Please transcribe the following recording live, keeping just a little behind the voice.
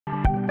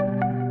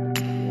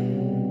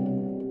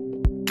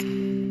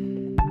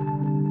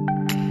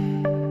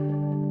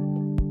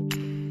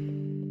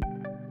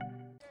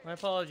My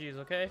apologies,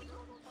 okay?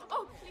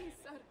 Oh, please,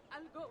 sir.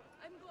 I'll go.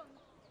 I'm gone.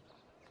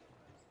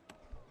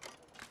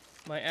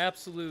 My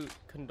absolute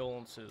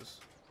condolences.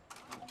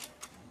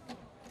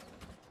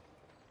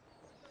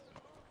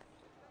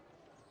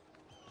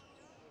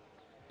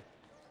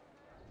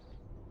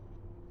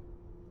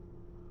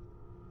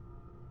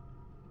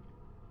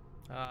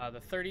 The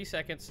 30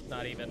 seconds,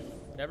 not even.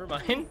 Never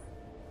mind.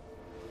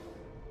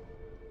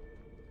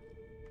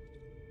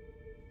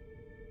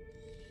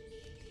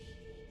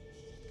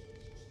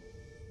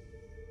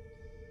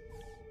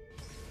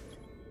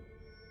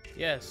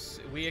 Yes,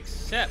 we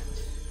accept.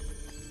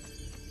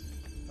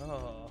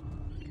 Oh,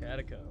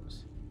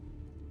 catacombs.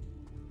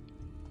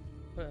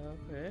 Well,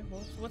 okay,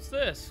 what's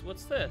this?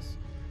 What's this?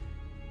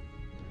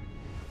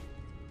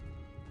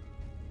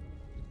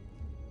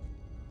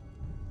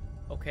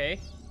 Okay.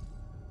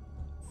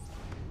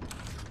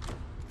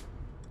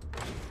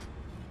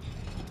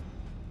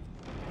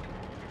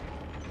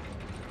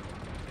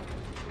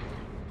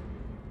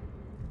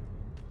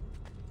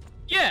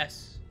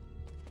 Yes!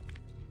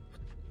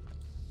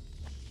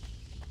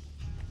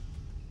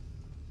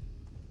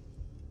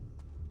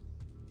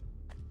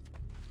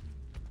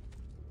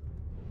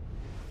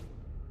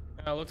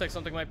 Looks like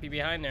something might be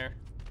behind there.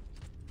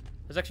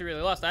 I was actually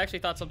really lost. I actually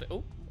thought something...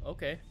 Oh,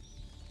 okay.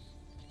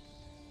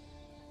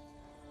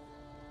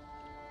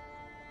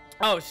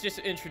 Oh, it's just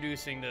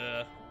introducing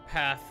the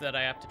path that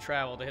I have to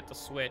travel to hit the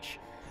switch.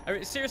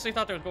 I seriously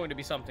thought there was going to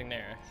be something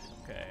there.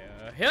 Okay,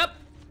 hip!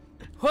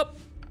 Hup!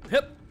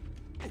 Hip!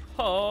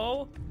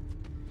 Ho!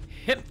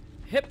 Hip!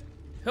 Hip!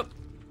 Hup!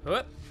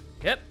 Hup!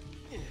 Hip!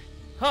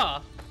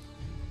 Huh!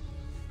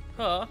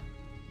 Huh!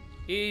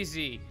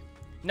 Easy.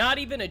 Not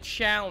even a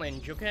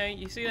challenge, okay?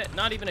 You see that?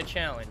 Not even a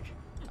challenge.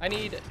 I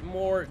need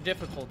more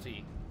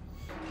difficulty.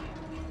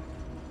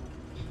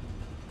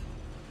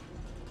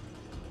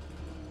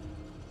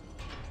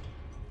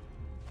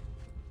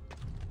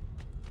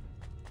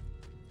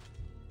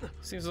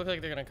 Seems to look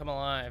like they're gonna come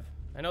alive.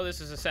 I know this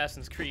is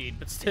Assassin's Creed,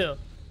 but still.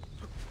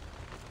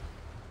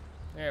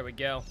 There we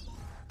go.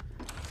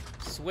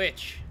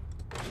 Switch.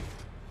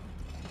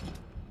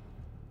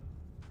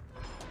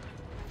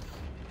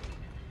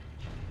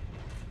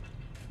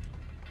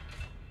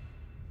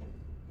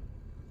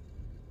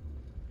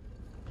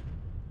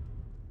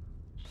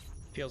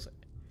 Feels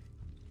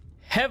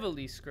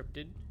heavily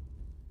scripted.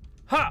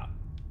 Ha!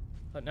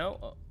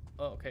 No?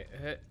 Oh, okay.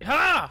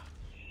 Ha!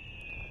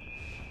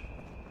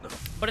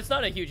 But it's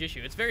not a huge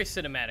issue. It's very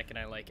cinematic and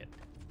I like it.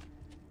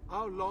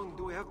 How long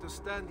do we have to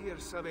stand here,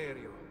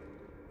 Saverio?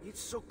 It's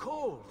so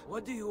cold.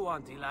 What do you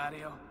want,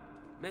 Hilario?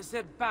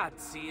 Mr.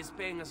 Pazzi is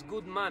paying us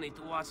good money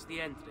to watch the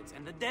entrance,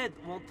 and the dead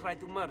won't try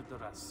to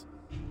murder us.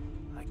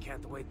 I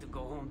can't wait to go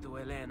home to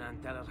Elena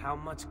and tell her how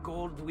much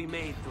gold we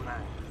made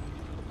tonight.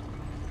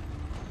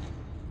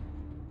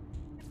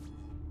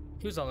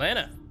 Who's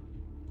Elena?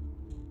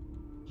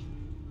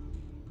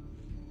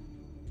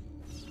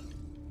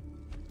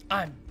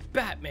 I'm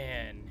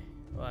Batman.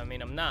 Well, I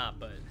mean, I'm not,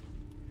 but...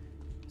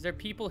 Is there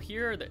people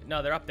here?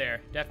 No, they're up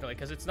there, definitely,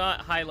 because it's not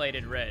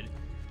highlighted red,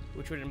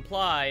 which would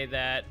imply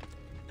that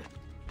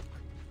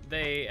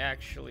they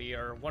actually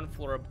are one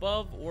floor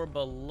above or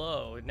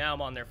below. Now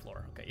I'm on their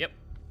floor. Okay, yep.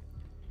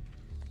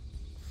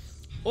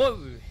 Whoa!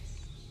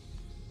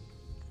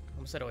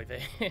 Almost said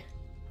Oive.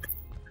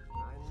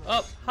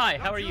 Oh, hi,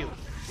 how are you?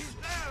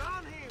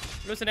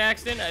 It was an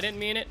accident, I didn't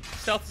mean it.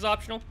 Stealth is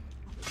optional.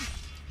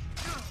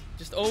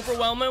 Just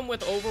overwhelm him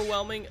with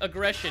overwhelming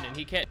aggression and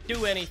he can't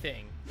do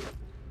anything.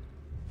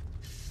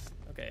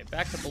 Okay,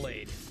 back to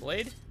Blade.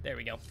 Blade? There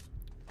we go.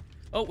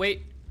 Oh,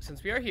 wait.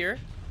 Since we are here...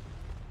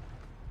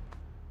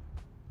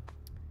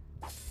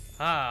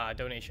 Ah,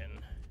 donation.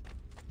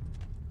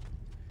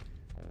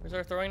 Where's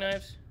our throwing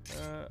knives?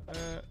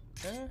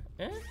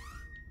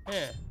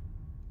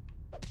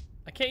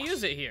 I can't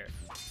use it here.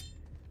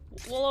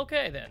 Well,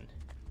 okay then.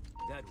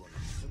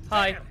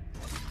 Hi.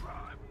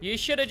 You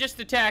should have just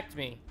attacked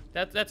me.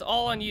 That's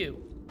all on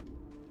you.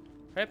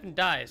 Hurry up and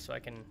die so I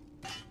can...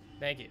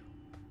 Thank you.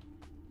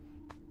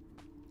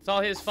 It's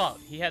all his fault.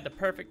 He had the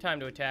perfect time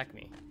to attack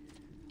me.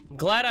 I'm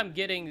glad I'm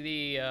getting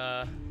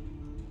the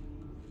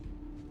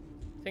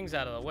things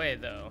out of the way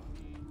though.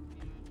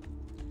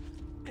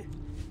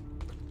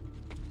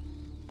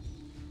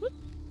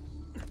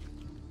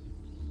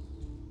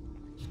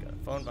 Just got a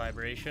phone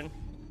vibration.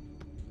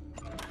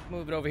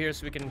 Move it over here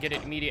so we can get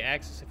it immediate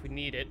access if we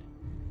need it.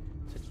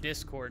 It's a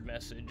Discord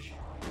message.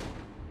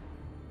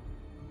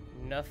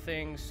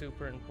 Nothing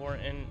super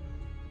important.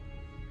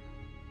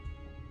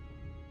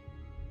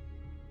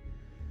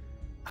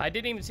 I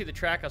didn't even see the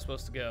track I was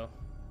supposed to go.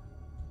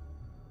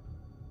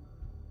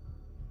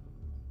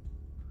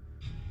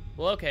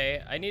 Well,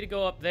 okay, I need to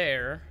go up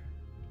there.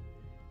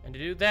 And to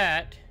do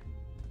that,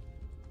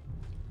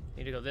 I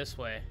need to go this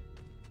way.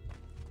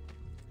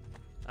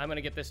 I'm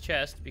gonna get this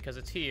chest because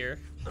it's here.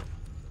 I'm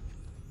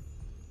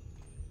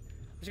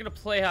just gonna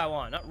play how I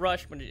want, not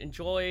rush, but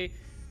enjoy,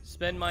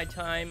 spend my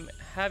time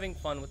having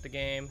fun with the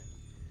game.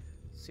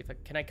 Let's see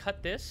if can I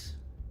cut this?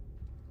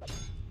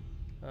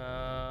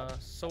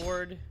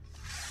 Sword.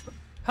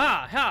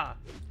 Ha! Ha!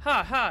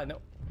 Ha! Ha!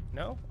 No.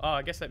 No? Oh,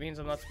 I guess that means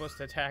I'm not supposed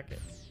to attack it.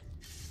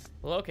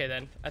 Well, okay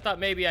then. I thought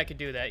maybe I could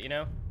do that, you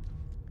know?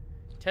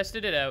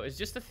 Tested it out. It's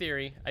just a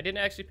theory. I didn't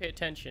actually pay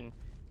attention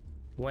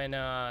when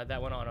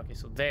that went on. Okay,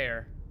 so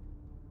there.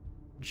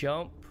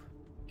 Jump.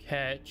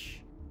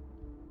 Catch.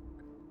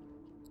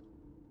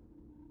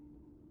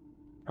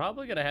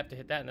 Probably gonna have to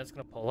hit that and that's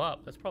gonna pull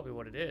up. That's probably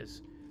what it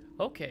is.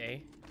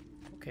 Okay.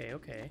 Okay,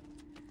 okay.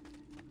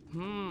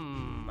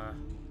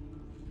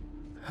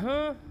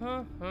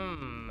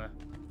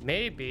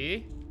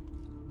 Maybe.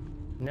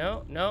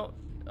 No, no.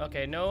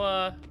 Okay,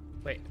 no,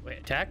 wait,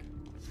 attack?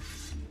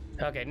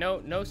 Okay,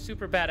 no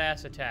super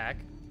badass attack.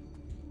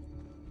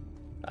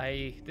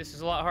 This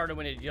is a lot harder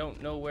when you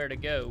don't know where to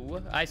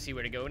go. I see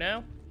where to go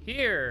now.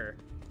 Here.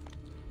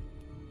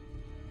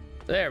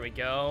 There we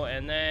go,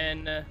 and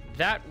then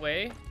that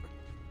way.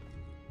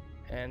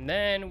 And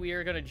then we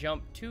are gonna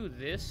jump to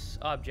this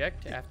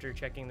object after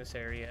checking this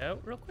area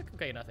out real quick.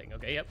 Okay, nothing.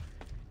 Okay, yep.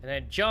 And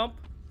then jump.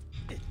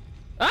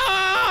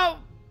 Oh!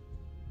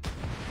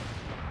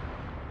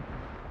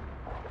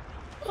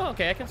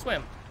 Okay, I can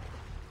swim.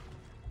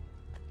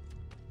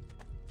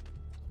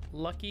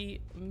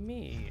 Lucky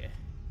me.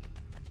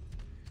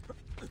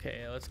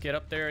 Okay, let's get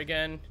up there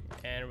again.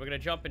 And we're gonna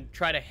jump and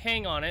try to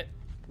hang on it,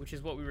 which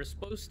is what we were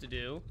supposed to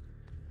do.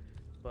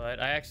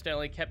 But I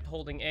accidentally kept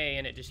holding A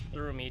and it just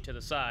threw me to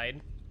the side.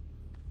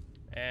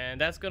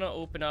 And that's gonna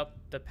open up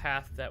the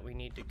path that we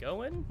need to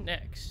go in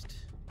next.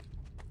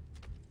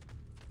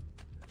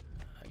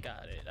 I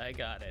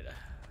got it.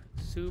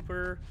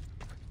 Super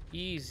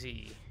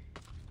easy.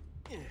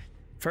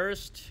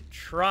 First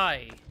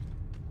try.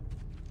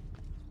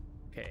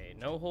 Okay,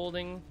 no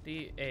holding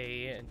the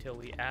A until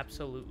we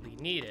absolutely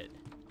need it.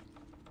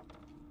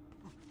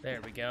 There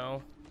we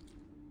go.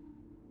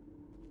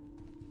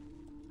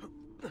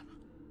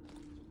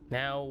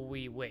 Now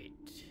we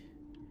wait.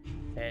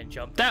 And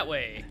jump that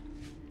way.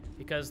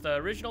 Because the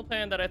original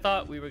plan that I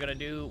thought we were gonna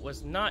do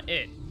was not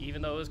it,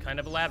 even though it was kind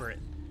of elaborate.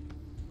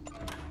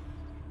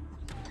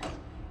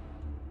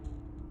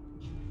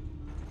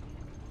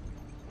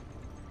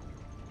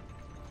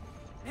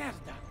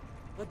 Merda!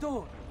 The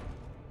door!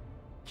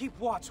 Keep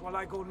watch while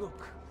I go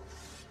look.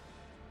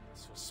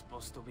 This was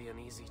supposed to be an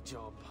easy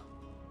job.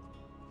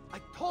 I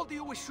told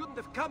you we shouldn't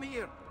have come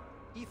here.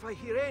 If I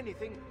hear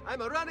anything, I'm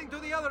running to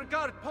the other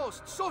guard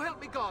post. So help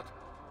me God.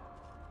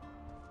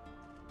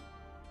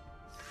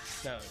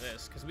 No,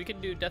 this, because we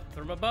can do death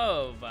from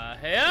above.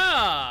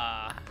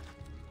 Yeah!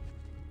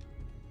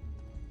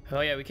 Oh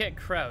yeah, we can't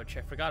crouch.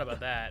 I forgot about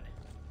that.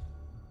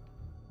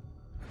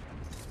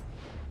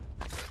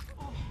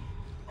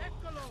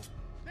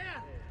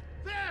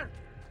 There!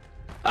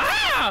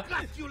 Ah!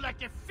 Blast you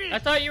like a fish! I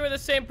thought you were the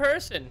same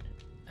person.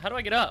 How do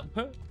I get up?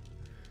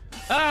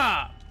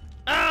 Ah!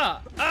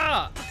 Ah!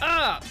 Ah!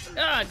 Ah!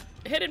 Ah!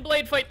 Hidden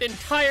blade fight the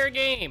entire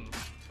game.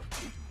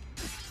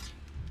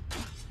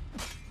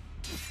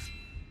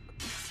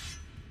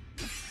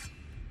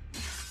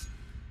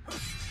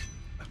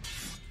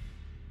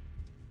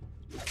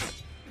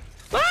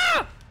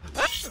 Ah!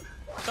 Ah!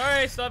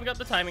 Sorry, still haven't got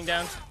the timing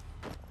down.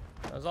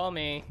 That was all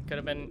me. Could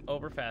have been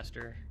over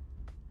faster.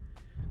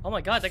 Oh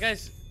my god, that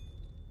guy's...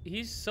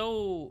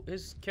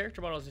 his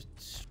character model is just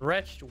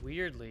stretched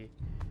weirdly.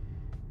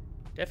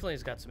 Definitely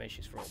has got some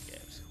issues for old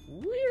games.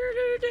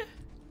 Weird.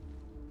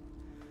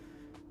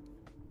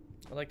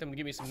 I'd like them to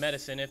give me some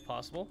medicine if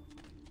possible.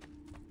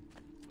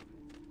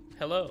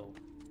 Hello.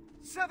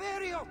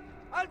 Saverio!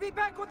 I'll be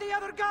back with the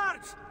other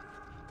guards!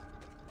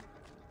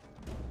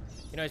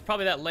 You know, he's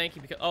probably that lanky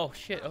because... Oh,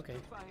 shit, okay.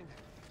 Find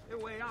a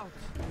way out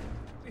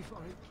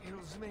before it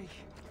kills me.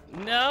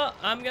 No,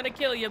 I'm gonna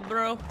kill you,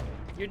 bro.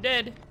 You're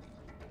dead.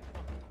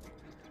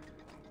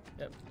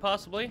 Yeah,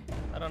 possibly.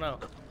 I don't know.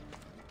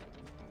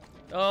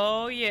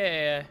 Oh,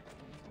 yeah.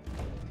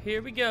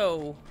 Here we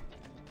go.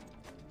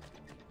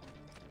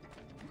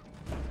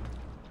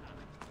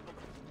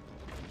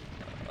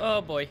 Oh,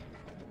 boy.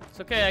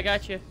 It's okay, I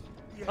got you.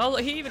 Oh,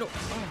 he even... Oh,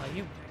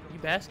 you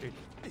bastard.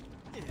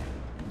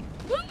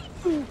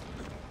 Woo!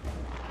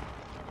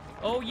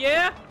 Oh,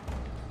 yeah?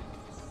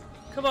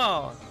 Come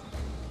on.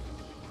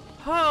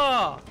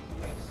 Ha!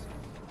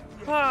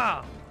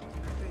 Ha! I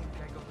think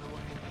I got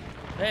away.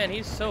 Man,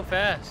 he's so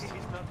fast. He's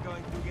not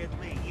going to get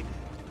me.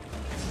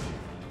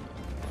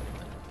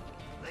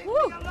 Leave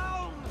Woo! me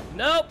alone!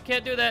 Nope,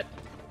 can't do that.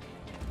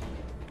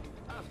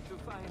 Have to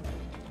find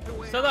a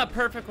way Still out. not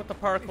perfect with the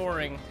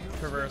parkouring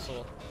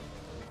traversal.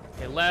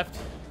 Okay, left.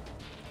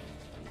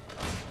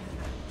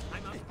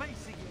 I'm not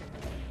facing it.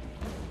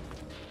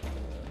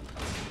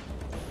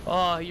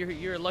 Oh,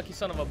 you're a lucky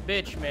son of a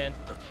bitch, man.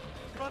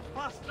 Run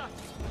faster!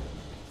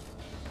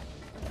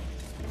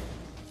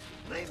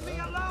 Leave me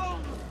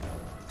alone!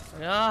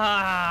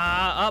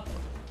 Ah, up.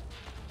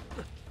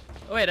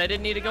 Oh, wait, I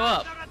didn't need to go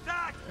up. Under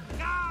attack!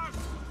 Guards!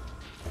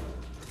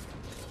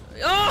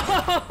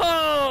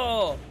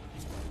 Oh!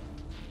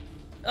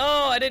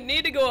 Oh, I didn't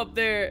need to go up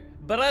there,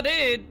 but I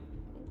did.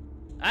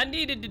 I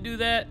needed to do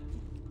that.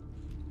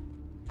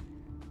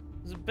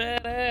 It was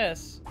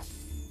badass.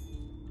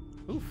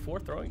 Ooh, 4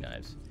 throwing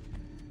knives.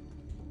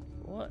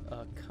 What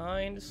a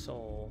kind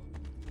soul.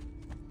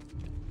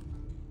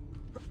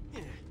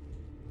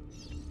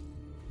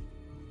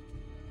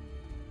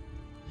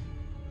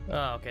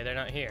 Oh, okay, they're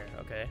not here.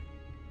 Okay.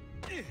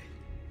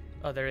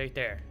 Oh, they're right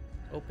there.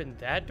 Open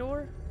that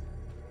door?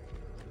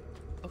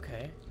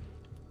 Okay.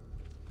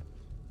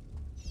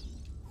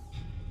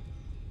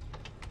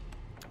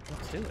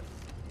 Let's do it.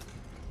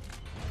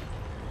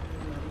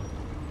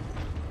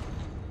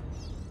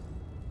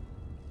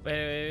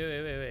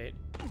 Wait.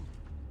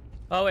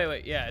 Oh,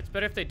 wait. Yeah, it's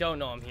better if they don't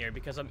know I'm here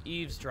because I'm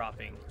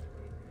eavesdropping.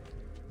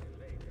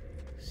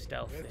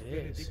 Stealth it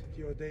is.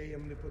 Benedictio Dei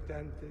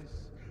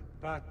omnipotentis,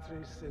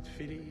 Patris et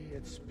Filii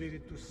et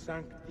Spiritus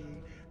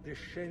Sancti,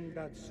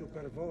 descendat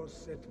super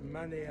vos et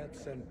maneat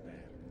semper.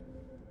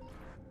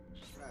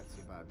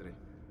 Grazie, padre.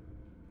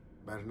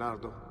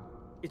 Bernardo?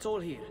 It's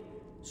all here.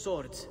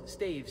 Swords,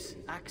 staves,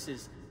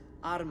 axes,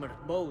 armor,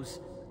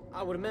 bows.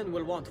 Our men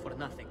will want for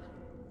nothing.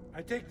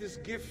 I take this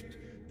gift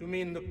to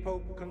mean the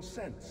Pope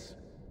consents.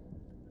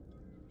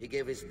 He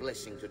gave his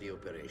blessing to the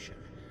operation.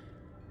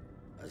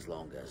 As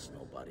long as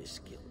nobody's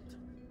killed.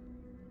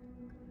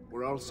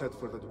 We're all set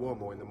for the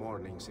Duomo in the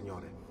morning,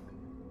 Signore.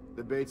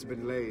 The bait's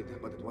been laid,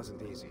 but it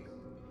wasn't easy.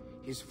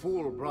 His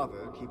fool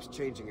brother keeps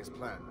changing his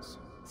plans.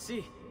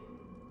 See,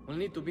 we'll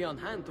need to be on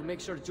hand to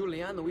make sure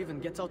Giuliano even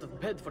gets out of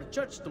bed for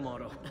church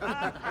tomorrow.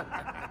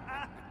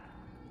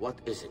 What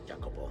is it,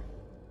 Jacopo?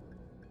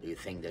 Do you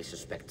think they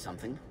suspect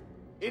something?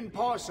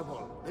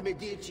 Impossible! The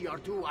Medici are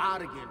too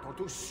arrogant or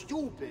too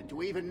stupid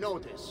to even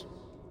notice.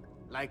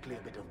 Likely a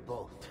bit of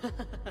both.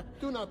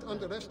 Do not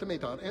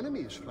underestimate our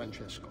enemies,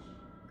 Francesco.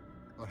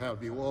 Or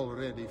have you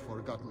already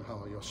forgotten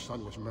how your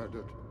son was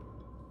murdered?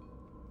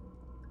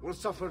 We'll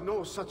suffer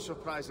no such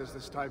surprises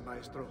this time,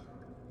 Maestro.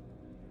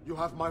 You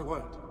have my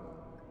word.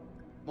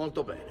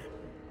 Molto bene.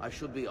 I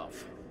should be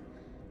off.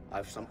 I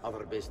have some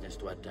other business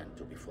to attend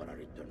to before I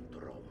return to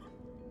Rome.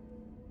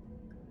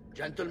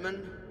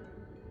 Gentlemen,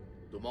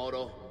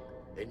 tomorrow,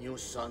 a new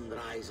sun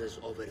rises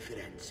over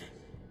Firenze.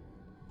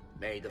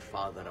 May the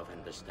Father of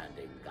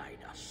Understanding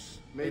guide us.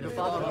 May the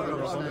Father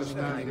of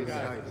Understanding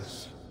guide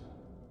us.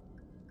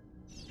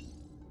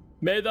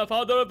 May the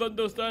Father of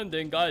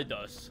Understanding guide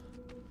us.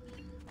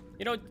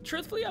 You know,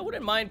 truthfully, I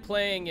wouldn't mind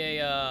playing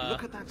a,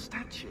 Look at that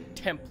statue.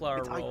 Templar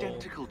it's role.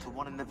 Identical to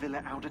one in the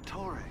Villa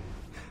Audittore.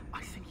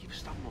 I think you've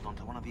stumbled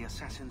onto one of the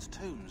assassin's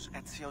tombs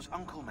Ezio's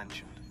uncle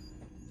mentioned.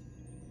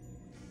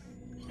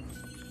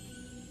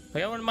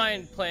 Like, I wouldn't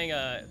mind playing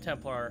a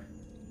Templar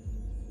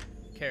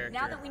character.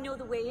 Now that we know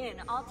the way in,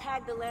 I'll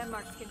tag the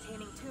landmarks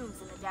containing tombs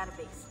in the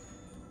database.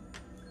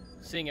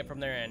 Seeing it from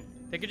their end.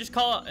 They could just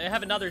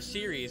have another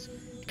series.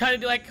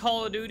 Kind of like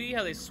Call of Duty,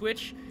 how they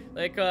switch,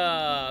 like,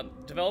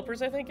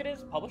 developers, I think it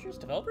is? Publishers?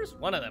 Developers?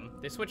 One of them.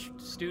 They switch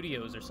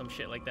studios or some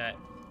shit like that.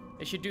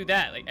 They should do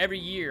that, like, every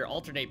year,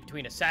 alternate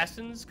between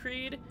Assassin's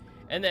Creed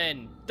and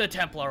then the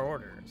Templar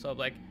Order. So,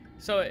 like,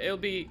 it'll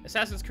be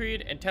Assassin's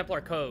Creed and Templar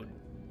Code.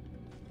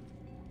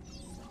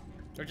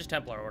 Or just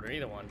Templar Order,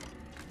 either one.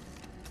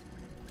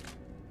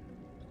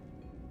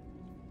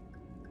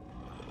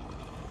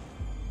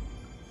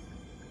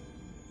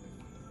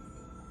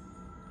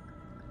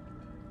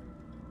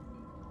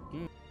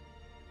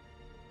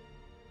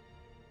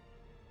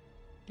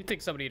 You'd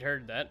think somebody had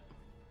heard that.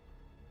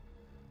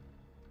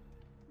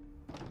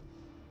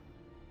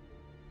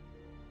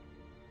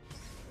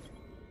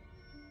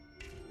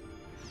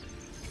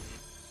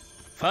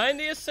 Find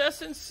the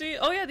Assassin Seal.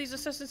 Oh yeah, these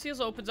Assassin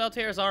Seals opens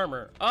Altair's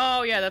armor.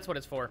 Oh yeah, that's what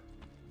it's for.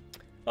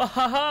 Oh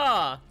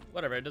haha!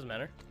 Whatever, it doesn't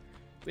matter.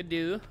 We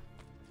do.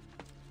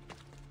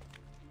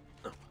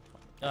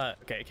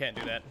 Okay, can't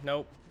do that.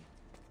 Nope.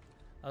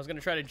 I was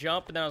gonna try to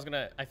jump, and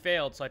then I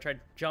failed, so I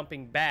tried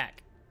jumping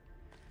back.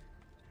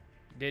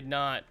 Did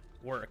not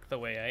work the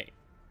way I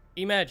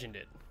imagined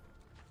it.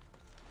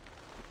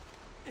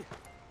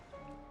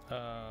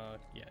 Yeah,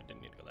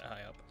 didn't need to go that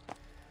high up.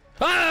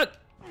 Ah!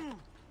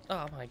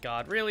 Oh my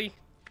god, really?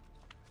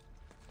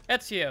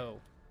 Ezio!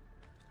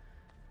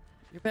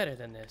 You're better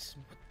than this.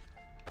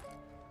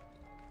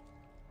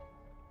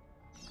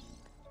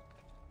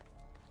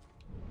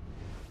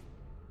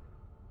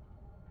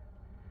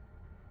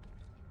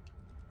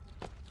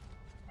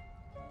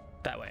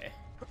 That way.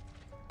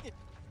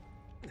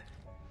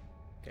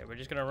 Okay, we're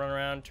just gonna run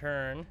around,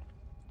 turn.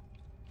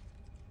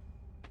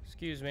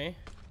 Excuse me.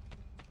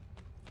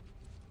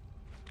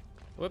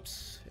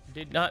 Whoops,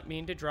 did not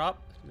mean to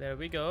drop. There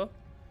we go.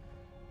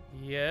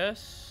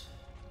 Yes.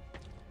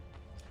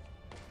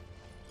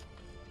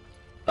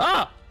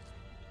 Ah!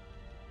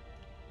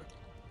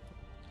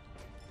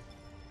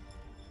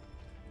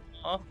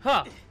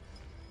 Ha!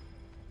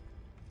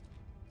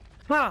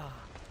 Ha!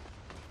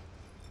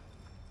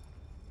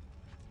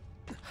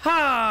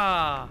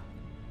 Ha!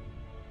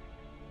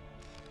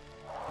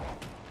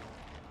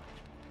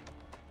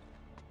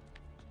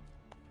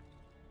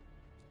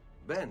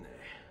 Bene.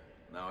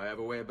 Now I have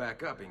a way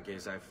back up in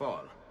case I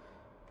fall.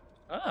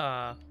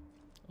 Ah.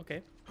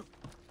 Okay.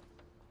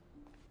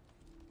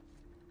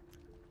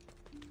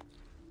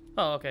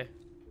 Oh, okay.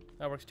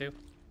 That works too.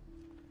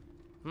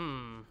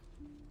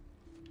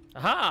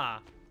 Aha!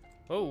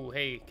 Oh,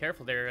 hey,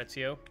 careful there,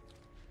 Ezio.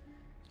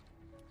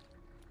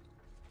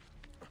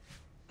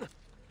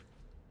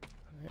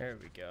 There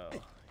we go.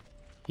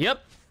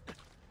 Yep.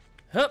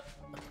 Hup.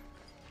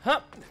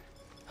 Hup.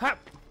 Hup.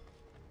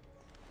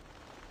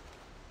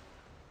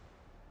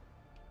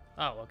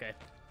 Oh, okay.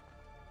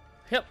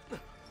 Hip.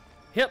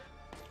 Hip.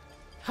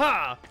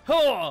 Ha!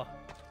 Ho!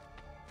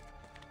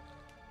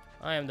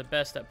 I am the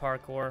best at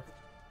parkour.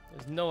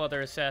 There's no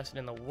other assassin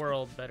in the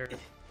world better.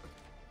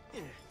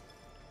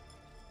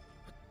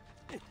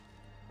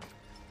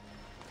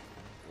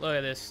 Look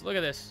at this. Look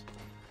at this.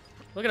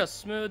 Look at how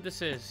smooth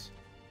this is.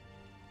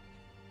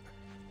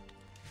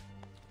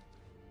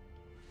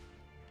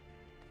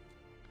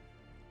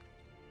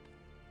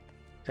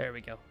 There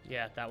we go.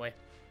 Yeah, that way.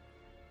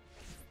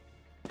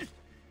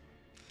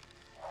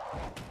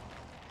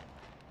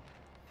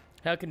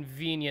 How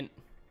convenient.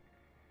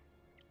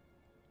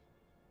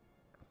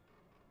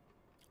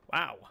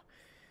 Wow.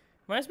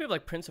 Reminds me of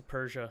like Prince of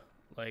Persia,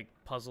 like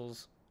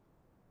puzzles.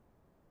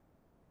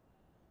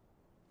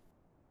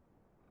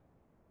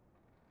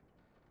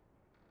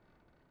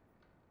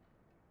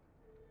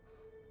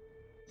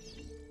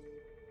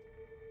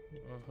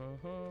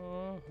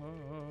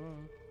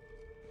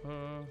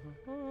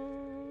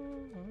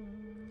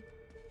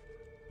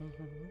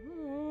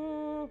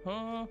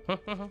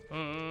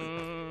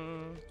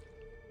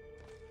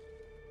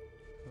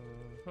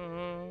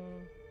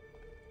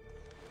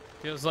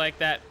 Feels like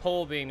that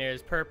pole being there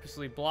is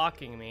purposely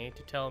blocking me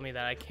to tell me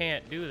that I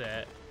can't do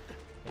that.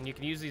 And you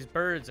can use these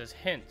birds as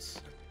hints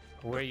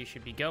of where you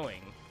should be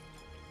going.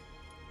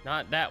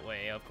 Not that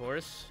way, of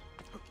course.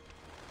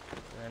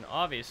 And then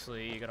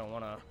obviously you're gonna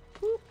wanna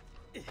whoop,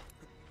 and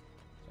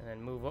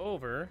then move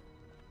over.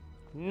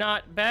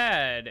 Not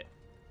bad.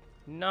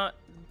 Not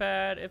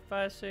bad if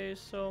I say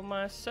so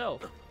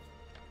myself.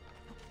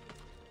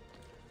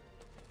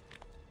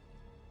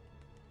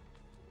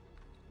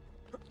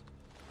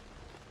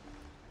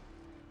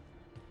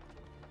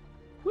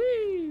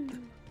 Whee!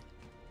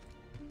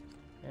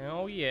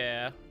 Oh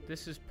yeah,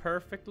 this is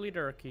perfectly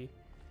dirky.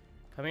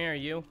 Come here,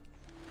 you.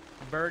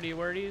 Birdie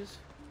wordies.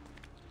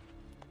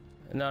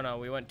 No,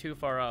 we went too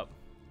far up.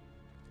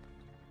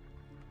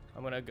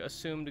 I'm gonna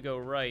assume to go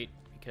right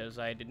because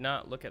I did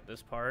not look at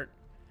this part.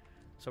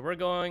 So we're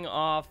going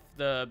off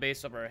the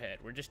base of our head.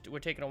 We're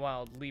taking a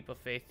wild leap of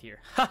faith here.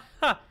 Ha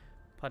ha!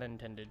 Pun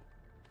intended.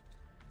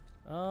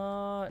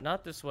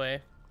 Not this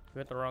way. We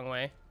went the wrong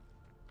way.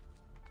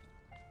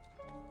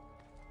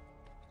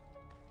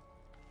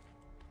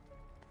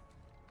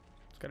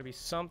 It's gotta be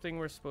something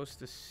we're supposed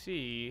to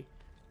see.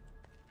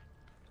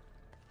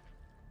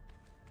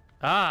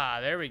 Ah,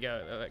 there we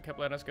go. That kept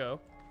letting us go.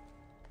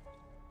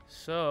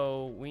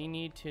 So, we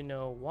need to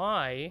know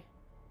why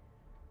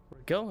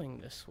we're going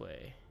this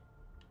way.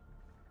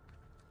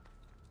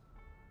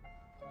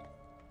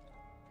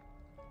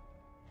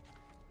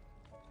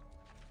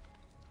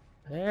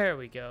 There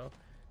we go.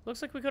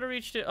 Looks like we could have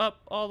reached it up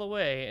all the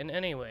way, and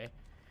anyway.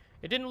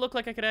 It didn't look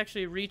like I could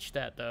actually reach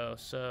that, though,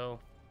 so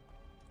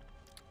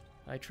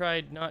I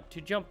tried not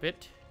to jump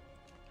it.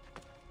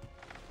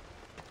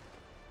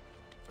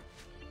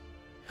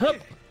 Hup!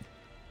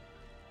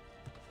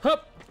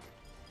 Hup!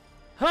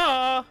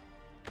 Ha!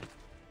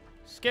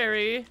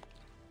 Scary.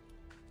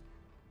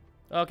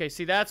 Okay,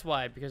 see, that's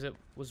why, because it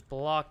was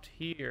blocked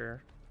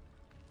here.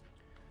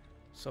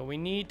 So we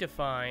need to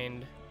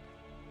find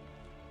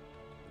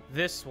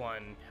this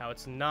one, how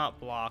it's not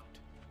blocked.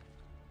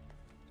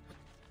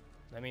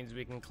 That means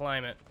we can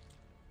climb it.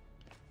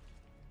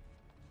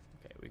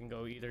 Okay, we can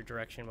go either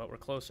direction, but we're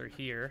closer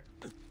here.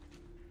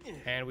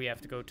 And we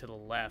have to go to the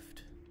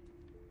left.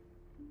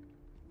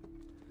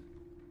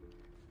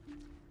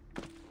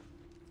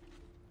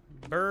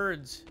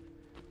 Birds,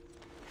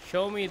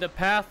 show me the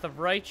path of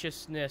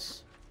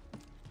righteousness.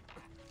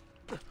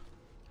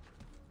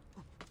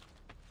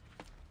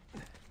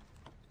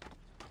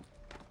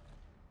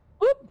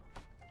 Whoop!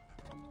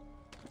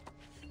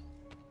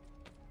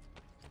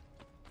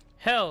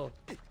 Hell.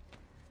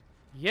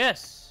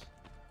 Yes.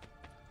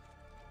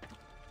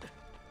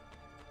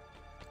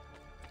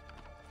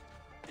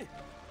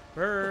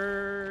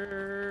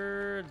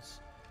 Birds.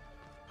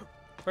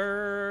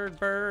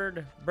 Bird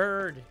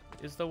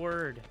is the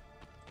word.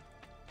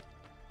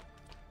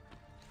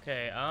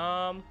 Okay,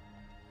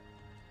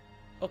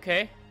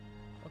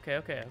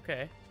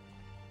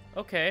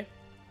 okay.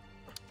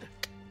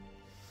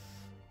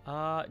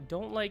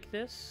 Don't like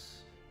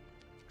this.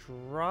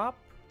 Drop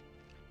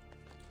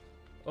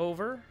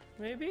over,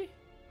 maybe?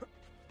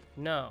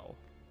 No.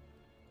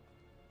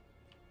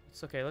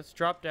 It's okay, let's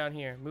drop down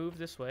here. Move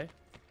this way.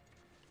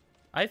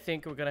 I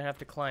think we're gonna have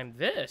to climb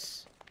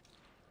this.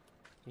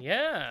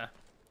 Yeah.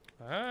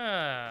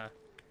 Ah.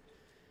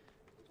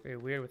 Very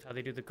weird with how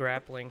they do the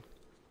grappling.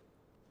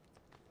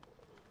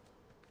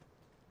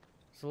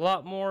 It's a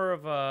lot more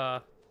of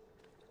a,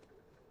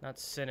 not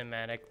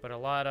cinematic, but a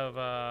lot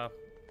of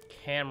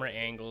camera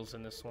angles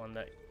in this one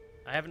that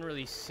I haven't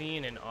really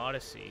seen in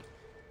Odyssey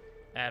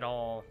at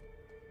all.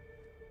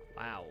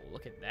 Wow,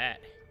 look at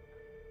that.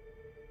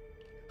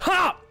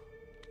 Ha!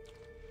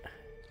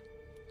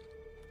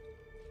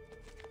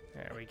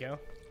 There we go.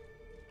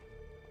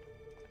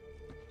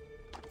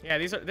 Yeah,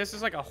 this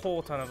is like a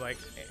whole ton of like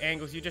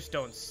angles you just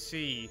don't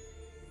see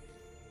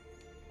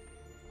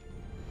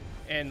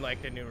in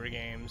like the newer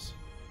games.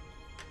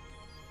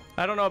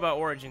 I don't know about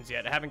Origins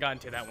yet. I haven't gotten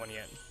to that one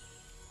yet.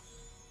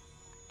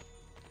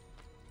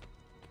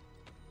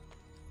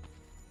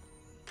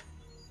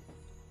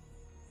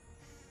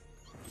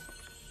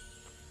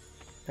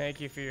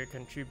 Thank you for your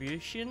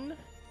contribution.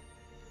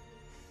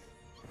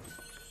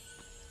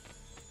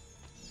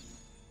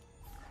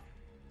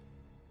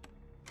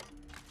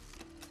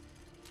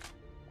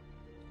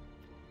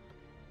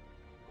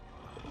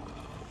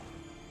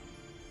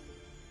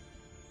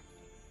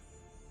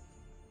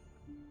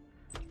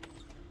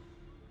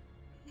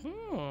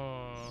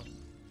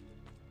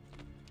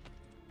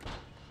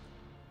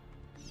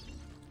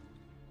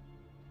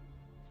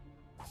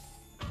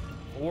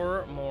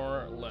 Four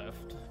more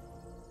left.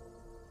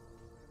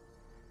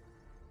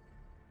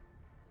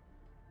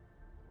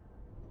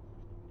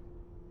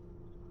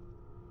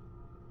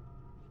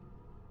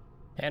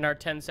 And our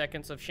 10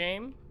 seconds of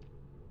shame.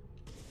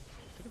 I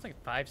think it's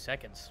like 5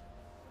 seconds.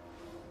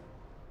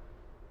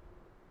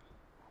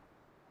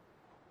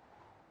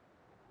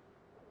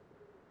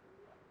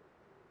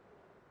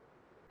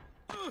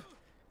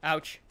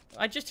 Ouch.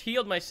 I just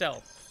healed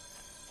myself.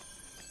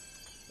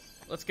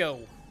 Let's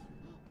go.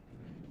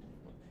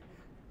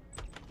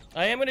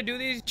 I am going to do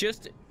these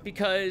just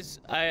because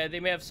they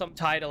may have some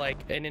tie to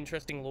like an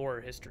interesting lore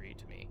history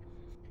to me.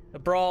 The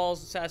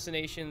brawls,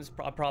 assassinations,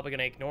 I'm probably going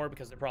to ignore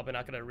because they're probably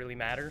not going to really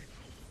matter.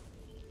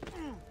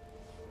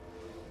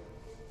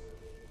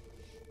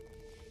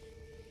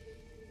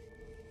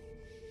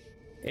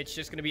 It's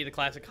just going to be the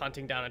classic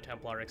hunting down a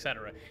Templar,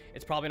 etc.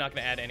 It's probably not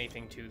going to add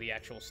anything to the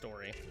actual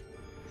story.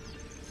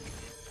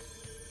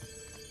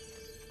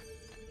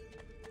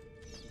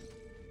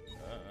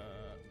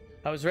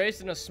 I was raised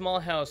in a small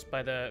house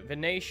by the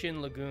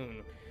Venetian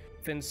lagoon,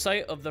 within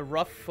sight of the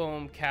rough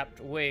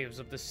foam-capped waves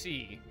of the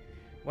sea.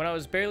 When I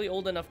was barely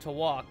old enough to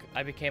walk,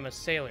 I became a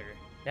sailor,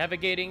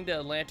 navigating the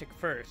Atlantic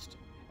first,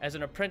 as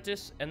an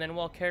apprentice and then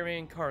while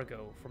carrying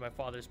cargo for my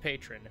father's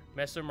patron,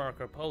 Messer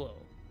Marco Polo.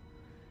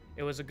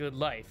 It was a good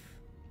life.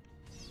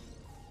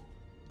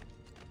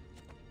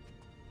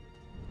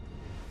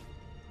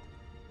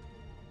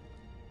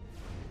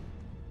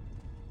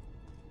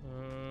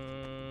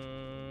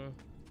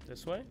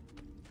 This way?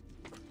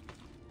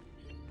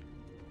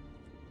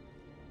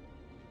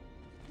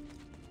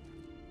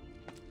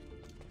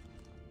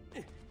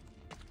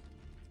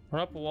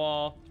 Run up a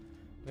wall.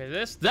 Okay,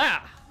 this.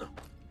 That!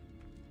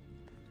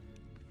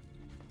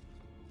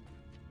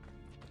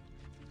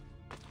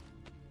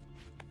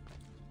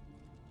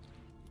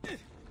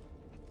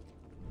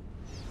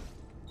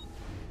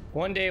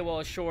 One day while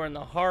ashore in the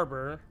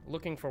harbor,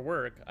 looking for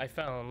work, I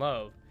fell in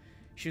love.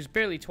 She was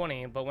barely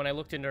 20, but when I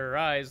looked into her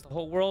eyes, the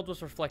whole world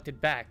was reflected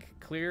back,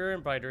 clearer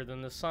and brighter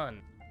than the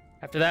sun.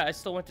 After that, I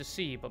still went to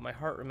sea, but my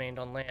heart remained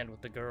on land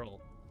with the girl,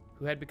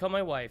 who had become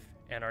my wife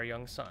and our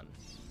young son.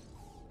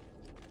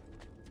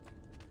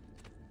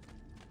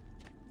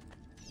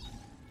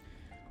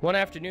 One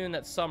afternoon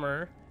that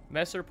summer,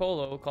 Messer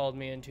Polo called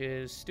me into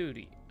his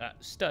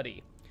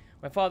study.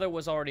 My father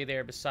was already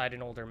there beside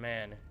an older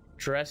man,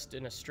 dressed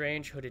in a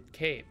strange hooded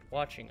cape,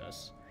 watching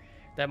us.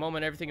 That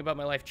moment, everything about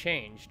my life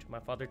changed.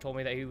 My father told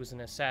me that he was an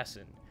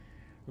assassin.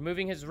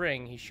 Removing his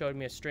ring, he showed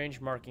me a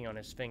strange marking on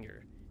his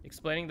finger,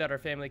 explaining that our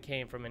family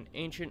came from an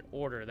ancient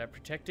order that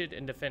protected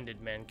and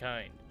defended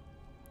mankind.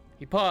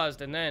 He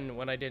paused, and then,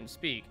 when I didn't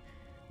speak,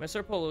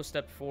 Messer Polo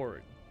stepped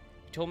forward.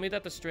 He told me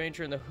that the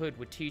stranger in the hood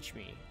would teach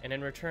me, and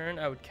in return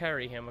I would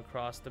carry him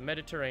across the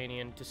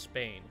Mediterranean to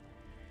Spain.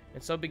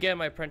 And so began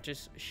my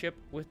apprenticeship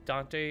with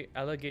Dante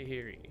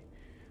Alighieri,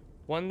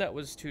 one that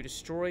was to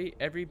destroy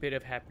every bit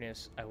of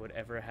happiness I would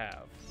ever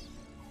have.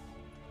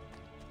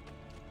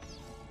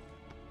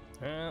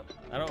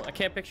 I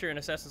can't picture an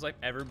Assassin's Life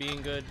ever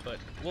being good, but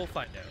we'll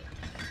find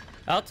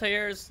out.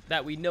 Altair's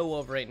that we know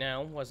of right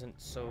now wasn't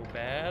so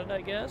bad,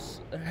 I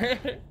guess.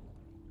 It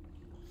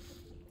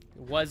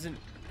wasn't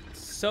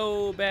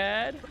so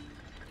bad.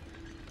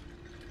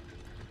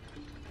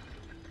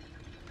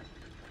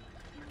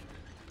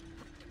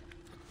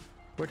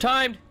 We're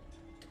timed.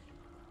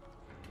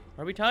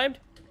 Are we timed?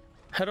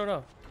 I don't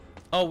know.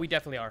 Oh, we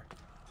definitely are.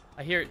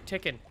 I hear it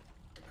ticking.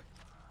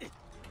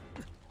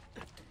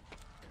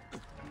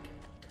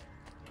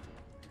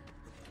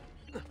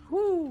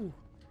 Woo!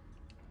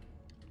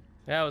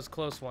 That was a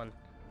close one.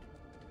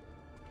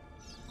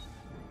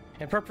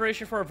 In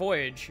preparation for our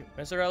voyage,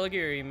 Mr.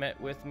 Alighieri met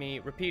with me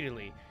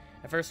repeatedly.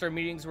 At first our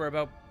meetings were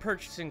about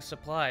purchasing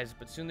supplies,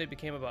 but soon they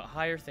became about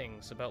higher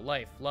things, about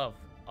life, love,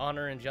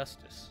 honor, and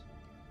justice.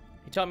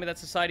 He taught me that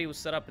society was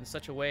set up in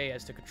such a way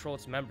as to control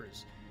its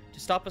members, to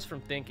stop us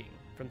from thinking,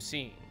 from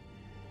seeing.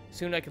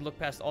 Soon I could look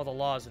past all the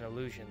laws and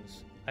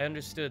illusions. I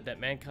understood that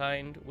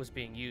mankind was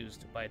being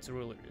used by its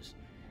rulers,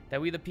 that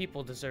we the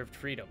people deserved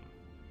freedom.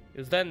 It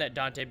was then that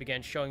Dante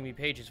began showing me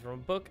pages from a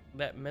book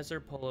that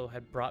Messer Polo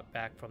had brought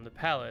back from the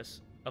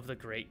palace of the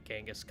great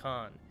Genghis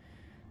Khan.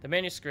 The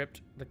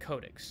manuscript, the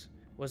Codex,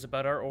 was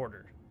about our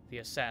order, the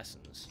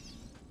assassins.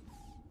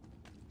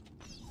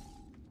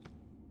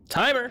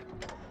 Timer!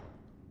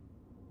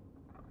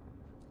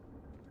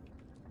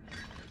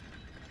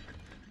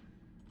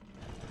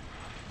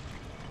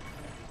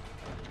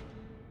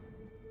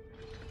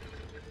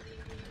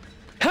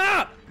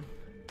 Ha!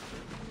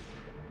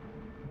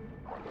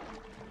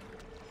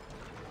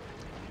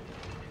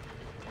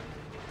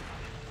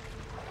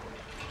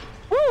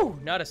 Woo!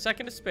 Not a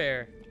second to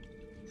spare.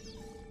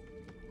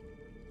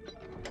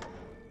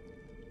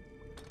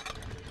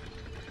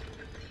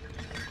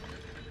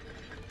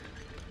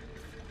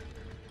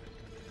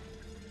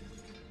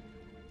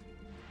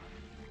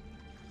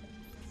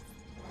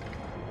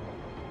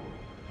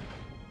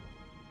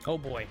 Oh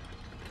boy.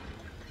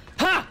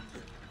 Ha!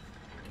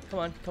 Come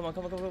on, come on,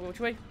 come on, come on, which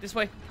way? This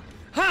way.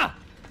 Ha!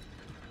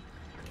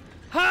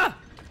 Ha!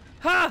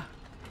 Ha!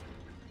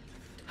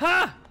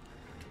 Ha!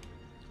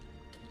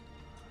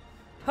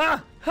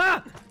 Ha!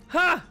 Ha!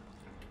 Ha!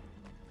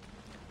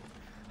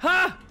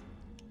 Ha!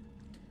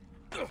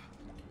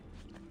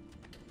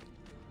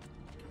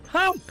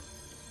 Ha!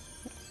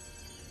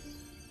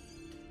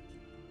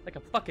 Like a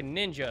fucking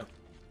ninja.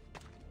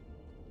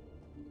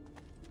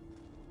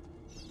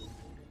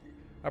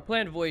 Our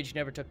planned voyage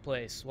never took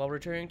place. While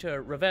returning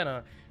to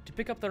Ravenna to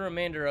pick up the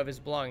remainder of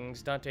his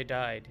belongings, Dante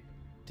died.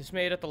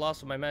 Dismayed at the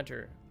loss of my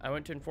mentor, I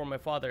went to inform my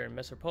father and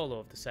Messer Polo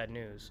of the sad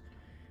news.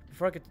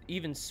 Before I could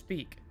even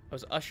speak, I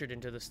was ushered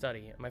into the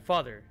study, and my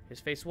father,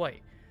 his face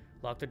white,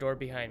 locked the door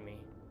behind me.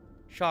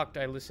 Shocked,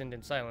 I listened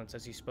in silence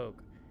as he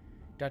spoke.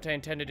 Dante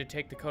intended to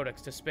take the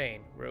Codex to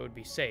Spain, where it would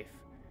be safe,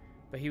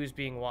 but he was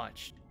being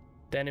watched.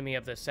 The enemy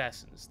of the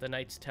assassins, the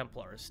Knights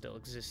Templars, still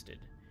existed.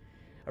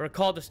 I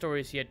recalled the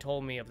stories he had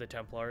told me of the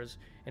Templars,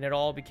 and it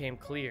all became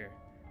clear.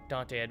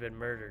 Dante had been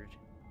murdered.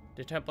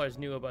 The Templars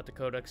knew about the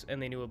Codex,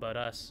 and they knew about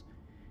us.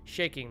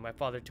 Shaking, my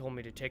father told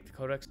me to take the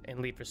Codex and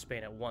leave for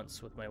Spain at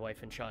once with my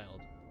wife and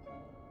child.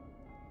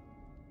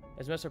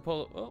 As Messer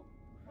Polo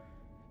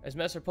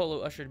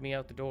ushered me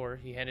out the door,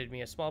 he handed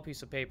me a small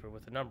piece of paper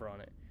with a number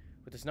on it.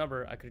 With this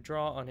number, I could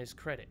draw on his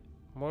credit.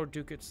 More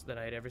ducats than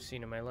I had ever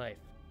seen in my life,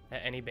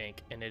 at any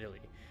bank in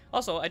Italy.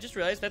 Also, I just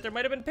realized that there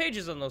might have been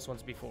pages on those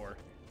ones before.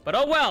 But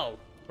oh well!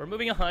 We're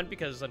moving on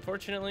because,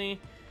 unfortunately,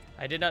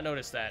 I did not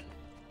notice that.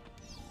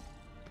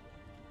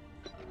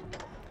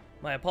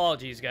 My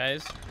apologies,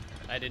 guys.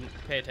 I didn't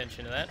pay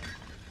attention to that.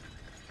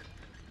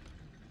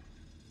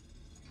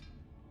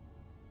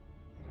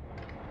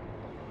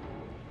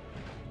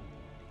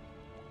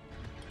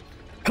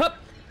 Hup!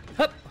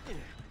 Hup!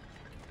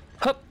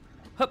 Hup!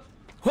 Hup!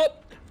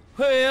 Hup!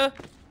 Here!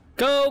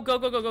 Go! Go!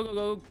 Go! Go! Go! Go!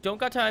 Go! Don't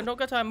got time! Don't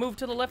got time! Move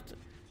to the left!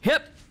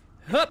 Hip!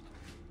 Hup!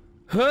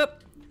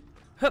 Hup!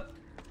 Hup!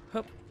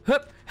 Hup!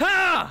 Hup!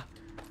 Ha!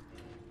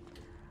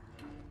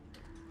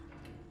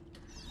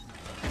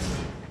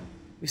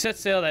 We set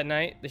sail that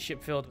night, the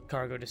ship filled with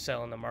cargo to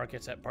sell in the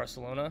markets at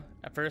Barcelona.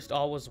 At first,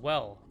 all was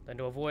well. Then,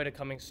 to avoid a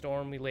coming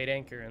storm, we laid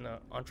anchor in the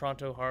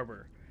Otranto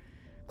harbor.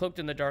 Cloaked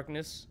in the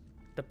darkness,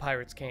 the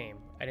pirates came.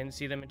 I didn't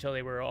see them until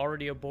they were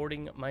already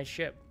aboarding my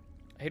ship.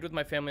 I hid with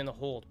my family in the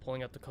hold,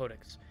 pulling out the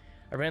Codex.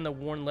 I ran the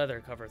worn leather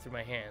cover through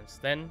my hands.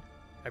 Then,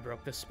 I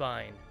broke the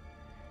spine.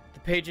 The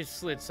pages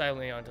slid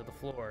silently onto the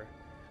floor.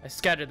 I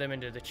scattered them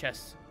into the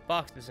chests,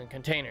 boxes, and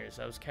containers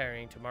I was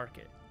carrying to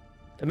market.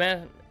 The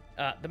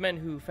men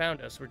who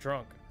found us were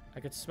drunk. I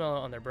could smell it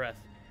on their breath.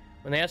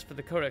 When they asked for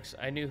the Codex,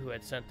 I knew who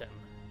had sent them.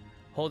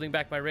 Holding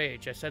back my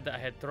rage, I said that I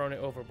had thrown it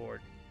overboard.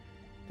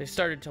 They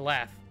started to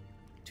laugh.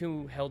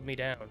 Two held me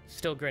down,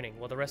 still grinning,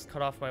 while the rest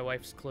cut off my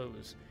wife's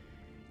clothes.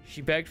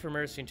 She begged for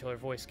mercy until her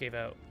voice gave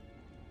out.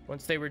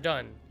 Once they were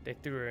done, they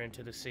threw her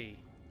into the sea.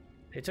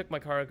 They took my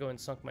cargo and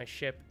sunk my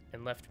ship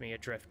and left me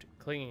adrift,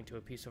 clinging to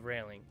a piece of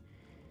railing.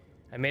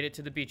 I made it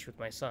to the beach with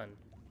my son.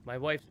 My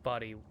wife's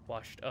body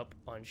washed up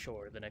on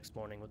shore the next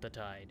morning with the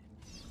tide.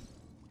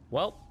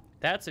 Well,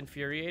 that's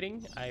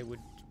infuriating. I would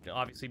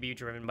obviously be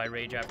driven by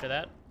rage after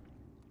that.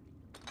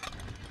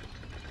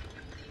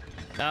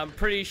 I'm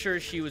pretty sure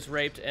she was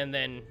raped and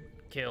then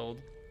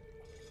killed.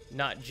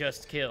 Not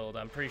just killed.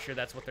 I'm pretty sure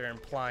that's what they're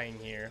implying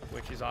here,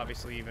 which is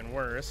obviously even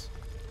worse.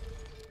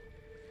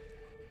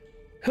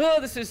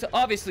 Oh, this is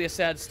obviously a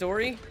sad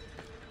story.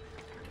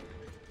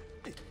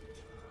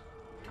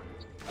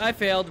 I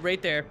failed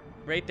right there.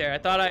 Right there. I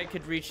thought I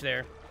could reach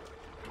there.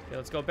 Okay,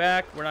 let's go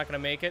back. We're not going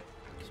to make it,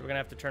 so we're going to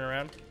have to turn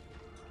around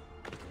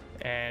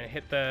and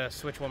hit the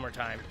switch one more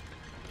time.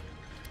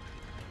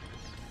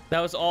 That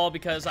was all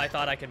because I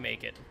thought I could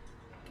make it.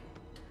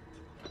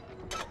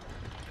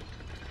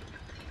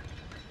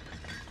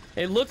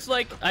 It looks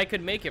like I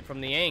could make it from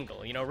the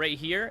angle, you know, right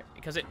here,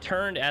 because it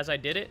turned as I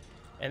did it,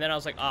 and then I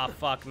was like, ah,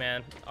 fuck,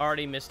 man.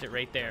 Already missed it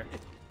right there.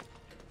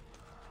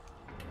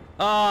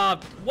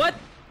 What?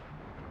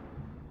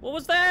 What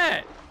was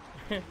that?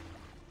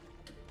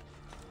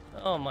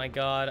 Oh my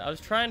god, I was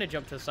trying to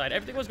jump to the side.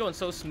 Everything was going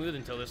so smooth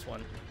until this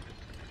one.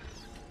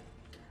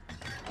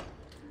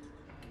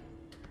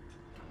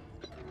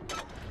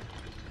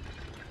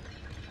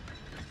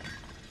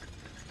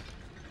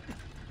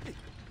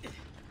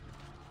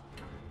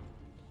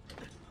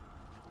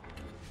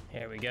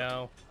 There we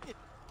go.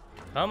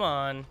 Come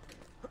on.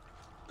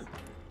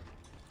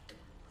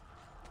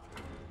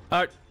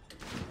 Are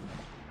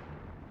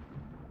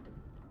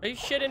you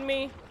shitting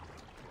me?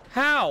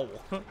 How?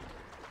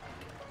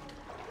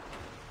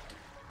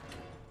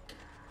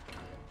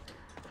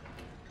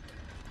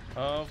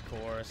 Of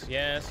course.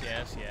 Yes,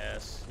 yes,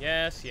 yes.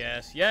 Yes,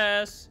 yes,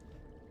 yes.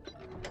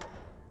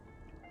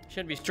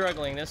 Shouldn't be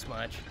struggling this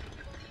much.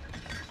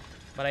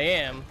 But I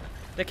am.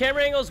 The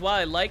camera angles, while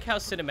I like how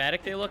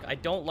cinematic they look, I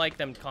don't like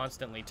them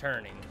constantly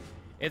turning.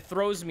 It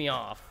throws me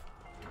off.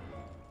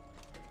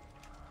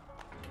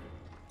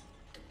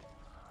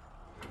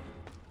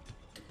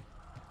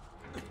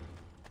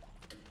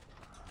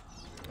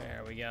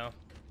 There we go.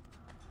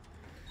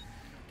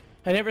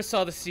 I never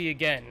saw the sea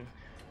again.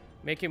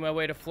 Making my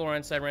way to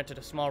Florence, I rented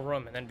a small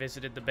room and then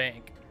visited the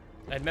bank.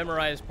 I'd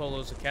memorized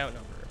Polo's account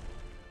number.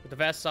 With the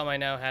vast sum I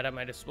now had at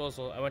my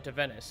disposal, I went to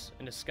Venice,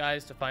 in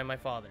disguise to find my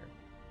father.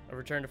 I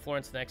returned to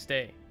Florence the next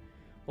day.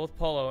 Both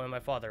Polo and my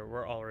father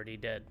were already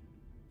dead.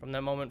 From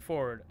that moment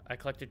forward, I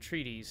collected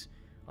treatises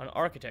on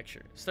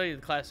architecture, studied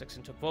the classics,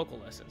 and took vocal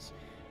lessons.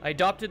 I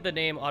adopted the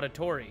name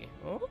Auditory,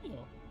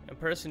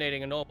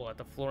 impersonating a noble at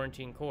the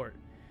Florentine court,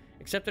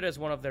 accepted as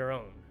one of their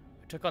own.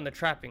 I took on the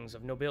trappings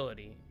of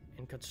nobility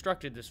and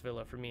constructed this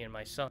villa for me and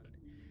my son.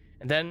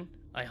 And then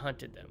I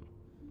hunted them.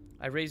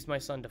 I raised my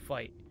son to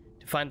fight,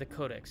 to find the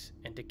Codex,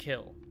 and to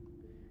kill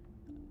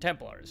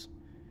Templars.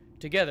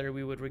 Together,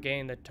 we would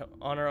regain the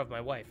honor of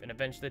my wife and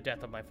avenge the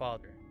death of my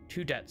father.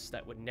 Two debts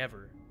that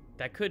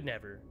could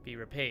never be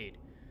repaid.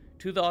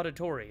 To the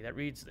auditory that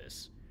reads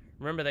this,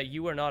 remember that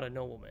you are not a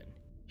nobleman.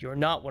 You are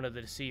not one of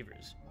the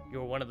deceivers. You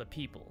are one of the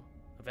people.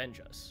 Avenge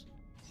us.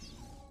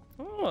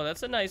 Oh,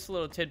 that's a nice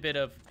little tidbit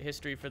of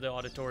history for the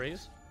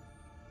auditories.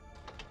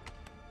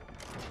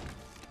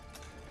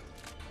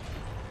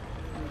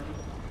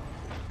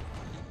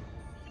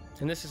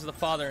 And this is the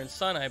father and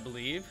son, I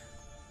believe.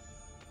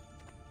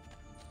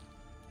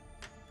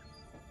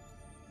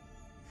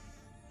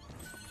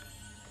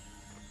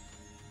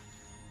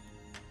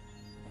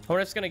 Or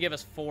it's gonna give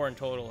us 4 in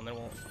total, and then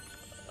we'll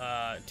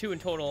 2 in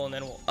total, and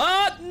then we'll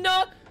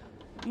not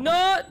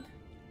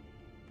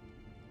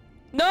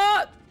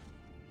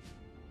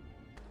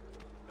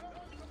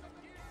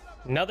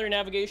another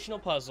navigational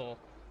puzzle.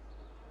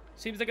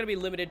 Seems they're gonna be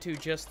limited to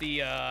just the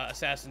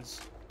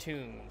assassin's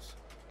tombs.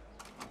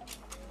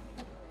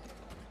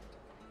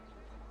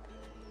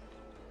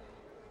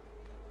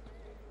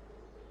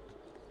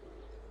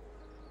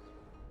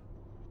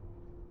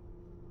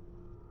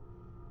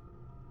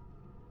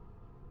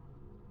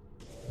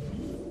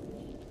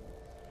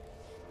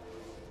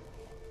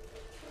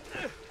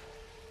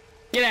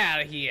 Get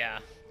out of here.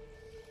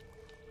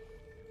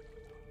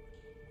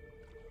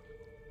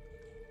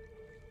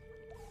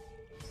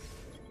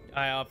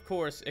 I, of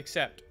course,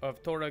 accept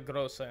of Torre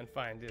Grossa and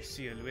find this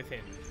seal within.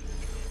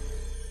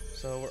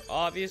 So we're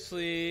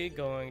obviously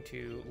going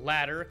to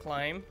ladder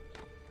climb.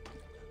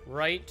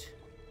 Right.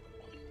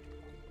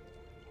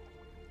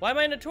 Why am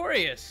I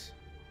notorious?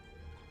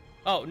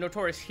 Oh,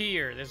 notorious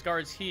here. There's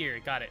guards here.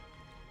 Got it.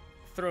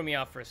 Threw me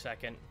off for a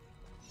second.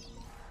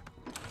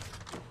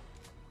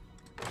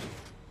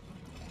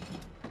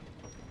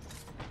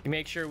 You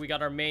make sure we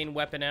got our main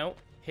weapon out.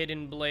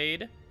 Hidden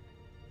blade.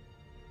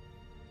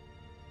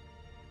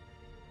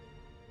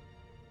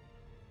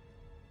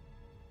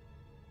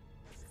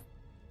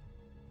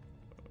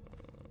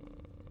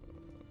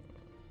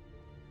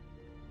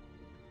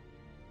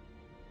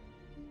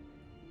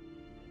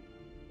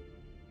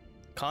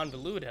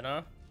 Convoluted,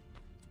 huh?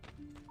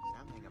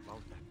 Something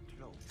about that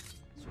cloak.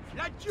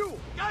 That's you!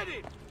 Got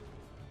it!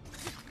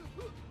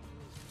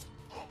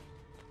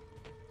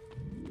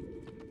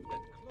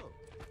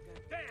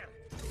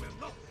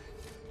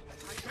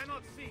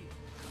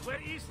 Where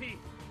is he?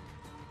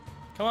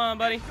 Come on,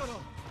 buddy.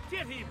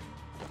 Get him.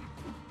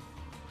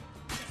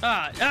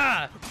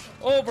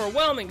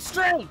 Overwhelming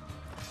strength.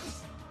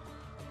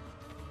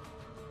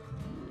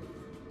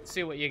 Let's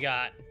see what you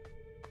got.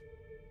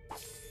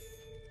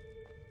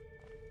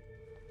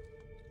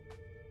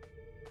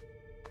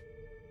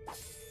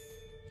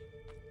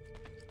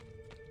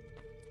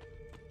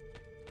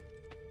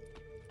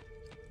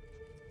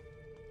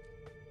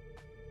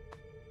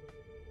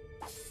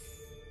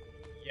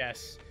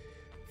 Yes.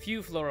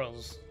 Few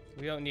florals.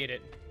 We don't need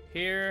it.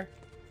 Here.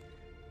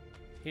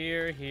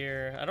 Here,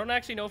 here. I don't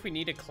actually know if we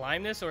need to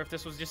climb this or if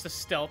this was just a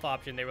stealth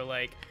option. They were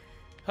like,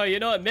 oh, you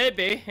know what,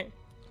 maybe.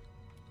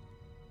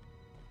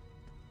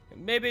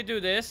 Maybe do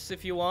this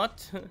if you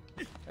want.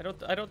 I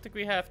don't think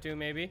we have to,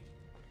 maybe.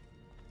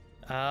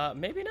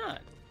 Maybe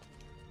not.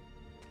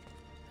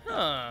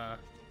 Huh.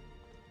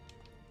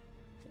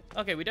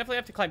 Okay, we definitely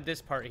have to climb this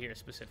part here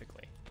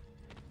specifically.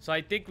 So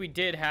I think we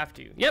did have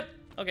to. Yep.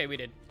 Okay, we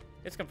did.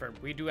 It's confirmed.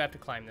 We do have to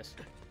climb this.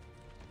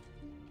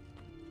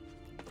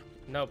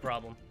 No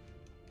problem.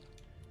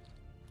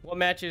 What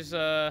matches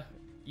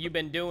you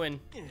been doing?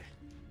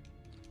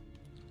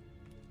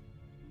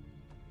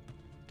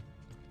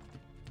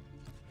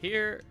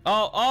 Here.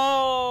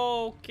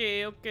 Oh,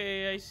 okay,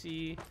 okay. I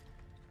see.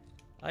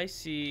 I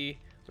see.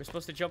 We're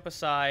supposed to jump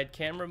aside.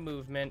 Camera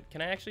movement.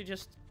 Can I actually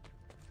just...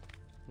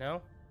 No?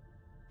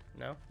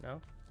 No? No?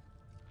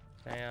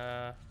 Can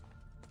I,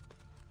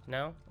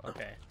 No?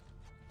 Okay.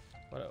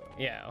 What?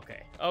 Yeah,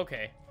 okay.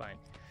 Okay, fine.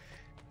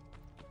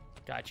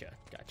 Gotcha.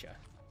 Gotcha.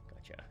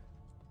 Gotcha.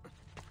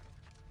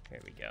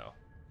 Here we go.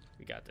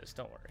 We got this.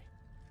 Don't worry.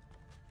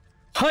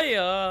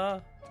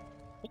 Hiya!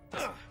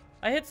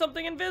 I hit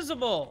something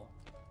invisible!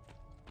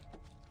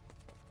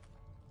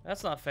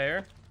 That's not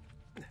fair.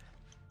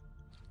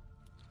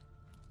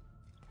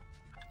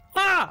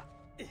 Ah!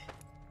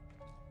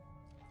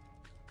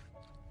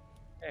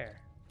 There.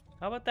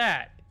 How about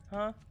that?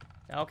 Huh?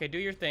 Okay, do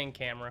your thing,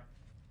 camera.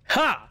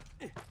 Ha!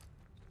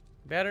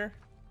 Better?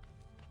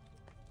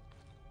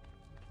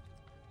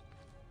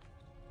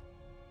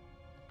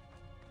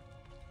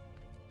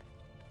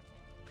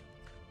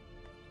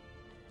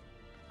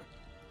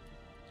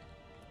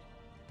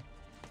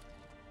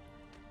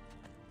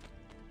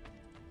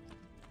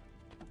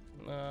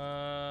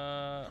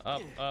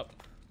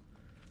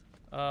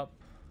 Up.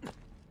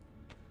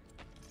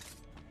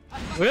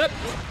 Whip!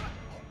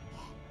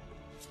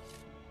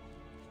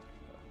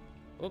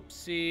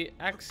 Oopsie,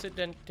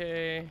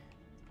 accidente.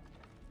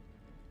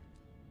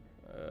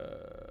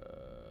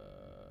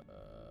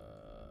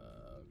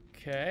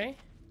 Okay.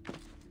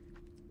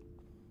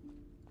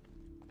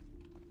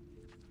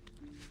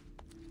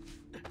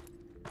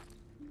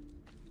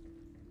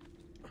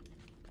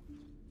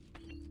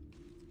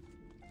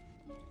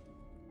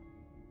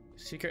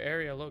 Secret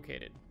area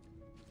located.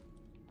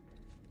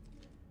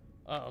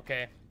 Oh,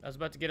 okay. I was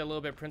about to get a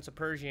little bit Prince of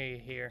Persia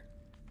here.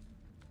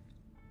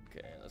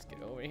 Okay, let's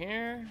get over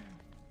here.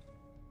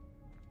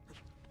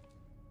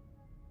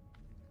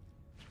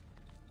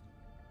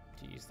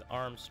 To use the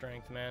arm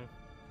strength, man.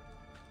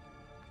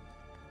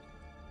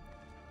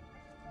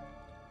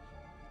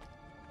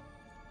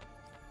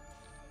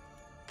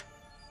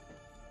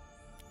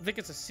 I think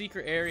it's a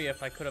secret area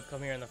if I could have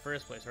come here in the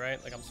first place,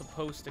 right? Like, I'm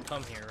supposed to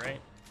come here, right?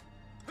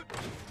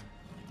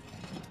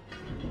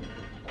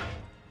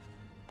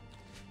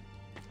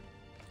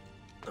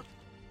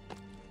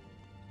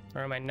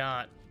 Or am I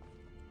not?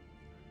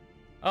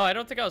 Oh, I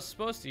don't think I was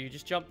supposed to. You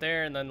just jump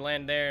there and then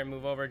land there and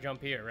move over,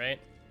 jump here, right?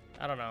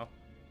 I don't know.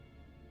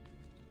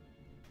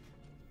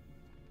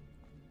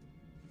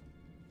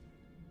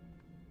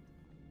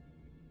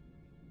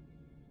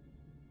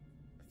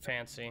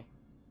 Fancy.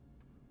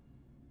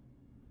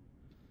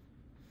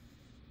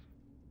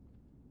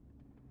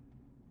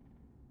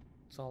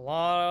 It's a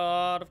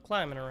lot of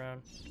climbing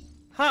around.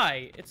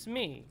 Hi, it's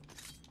me.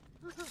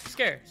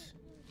 Scares.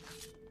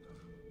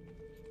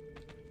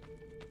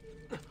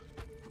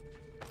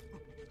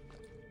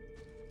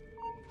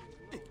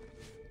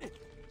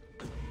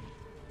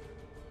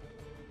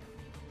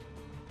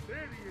 There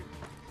he is.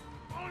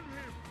 On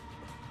him.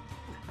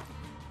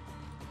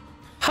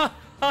 Ha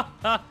ha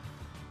ha!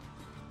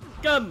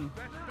 Come!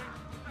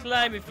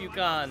 Climb if you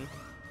can.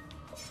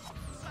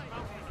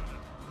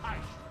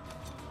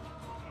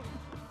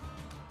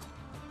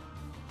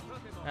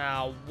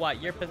 Ah,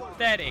 what? You're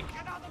pathetic.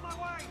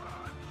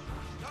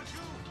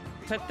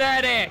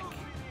 Pathetic!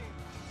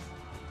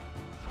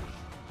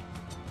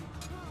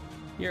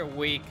 You're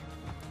weak.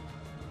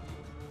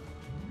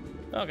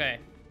 Okay.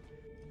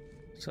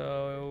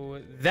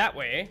 So, that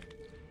way.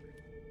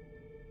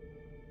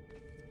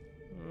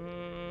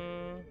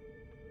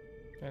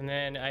 And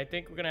then I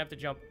think we're gonna have to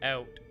jump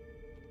out.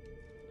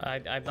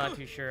 I'm not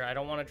too sure. I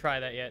don't want to try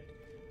that yet.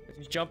 Let's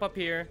just jump up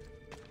here.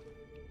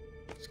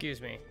 Excuse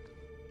me.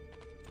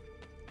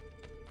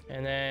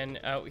 And then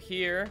out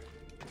here.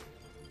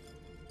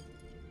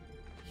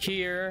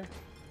 Here.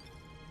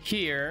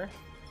 Here.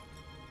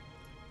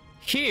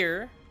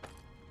 Here.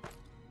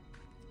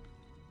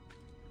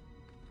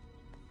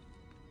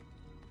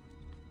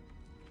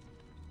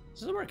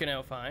 This is working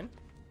out fine.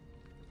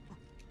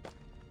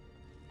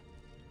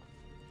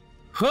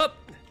 Hup!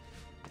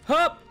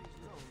 Hup!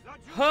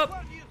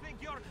 Hup!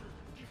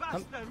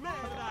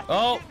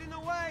 Oh!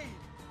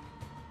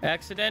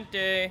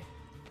 Accidente.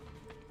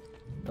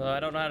 Well, I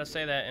don't know how to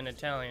say that in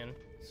Italian,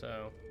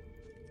 so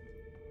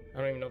I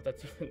don't even know if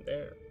that's even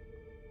there.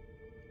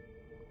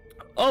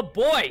 Oh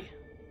boy!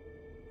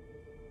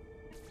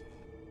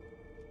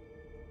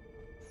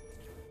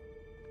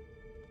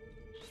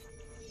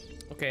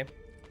 Okay.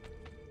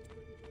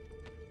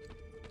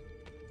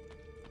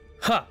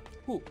 Ha!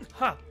 Ooh,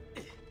 ha!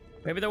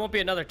 Maybe there won't be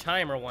another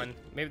timer one.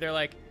 Maybe they're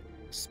like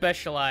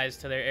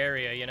specialized to their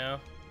area, you know?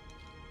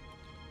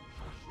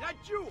 Not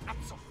you! Not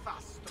so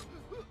fast.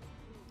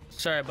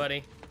 Sorry,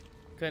 buddy.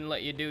 Couldn't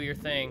let you do your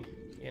thing,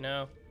 you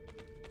know?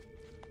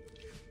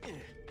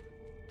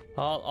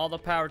 All the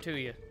power to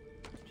you.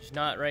 Just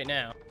not right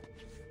now.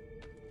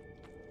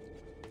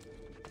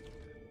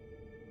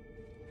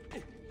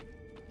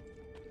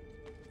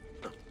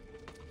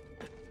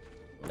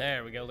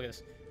 There we go, look at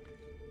this.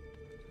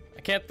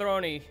 I can't throw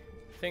any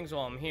things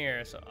while I'm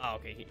here, so... Oh,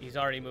 okay, he's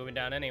already moving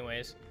down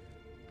anyways.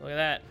 Look at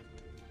that.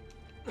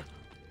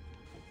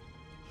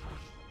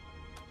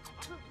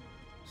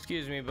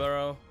 Excuse me,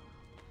 Burrow.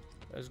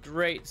 It was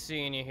great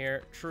seeing you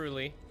here,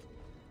 truly.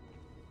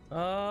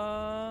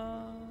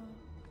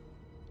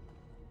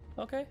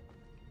 Okay.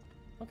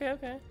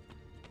 Okay.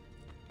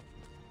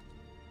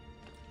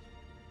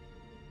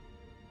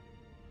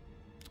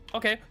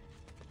 Okay.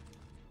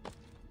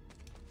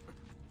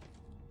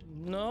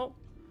 No.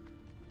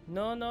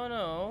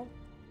 No.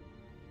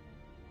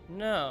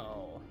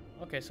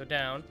 Okay, so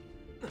down.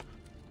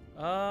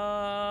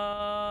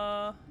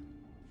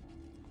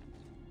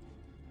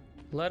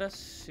 Let us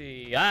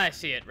see. I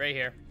see it right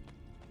here.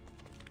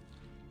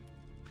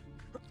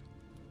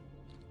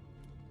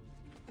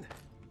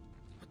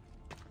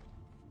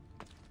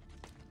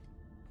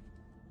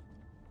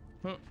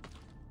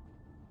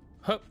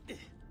 Hup.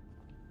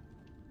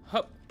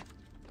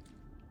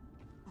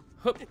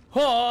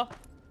 Ha!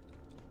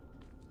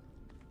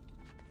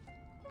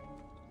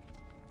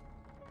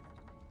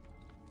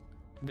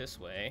 This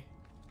way.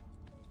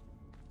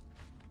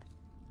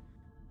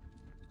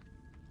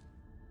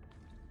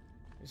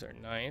 These are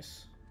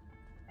nice.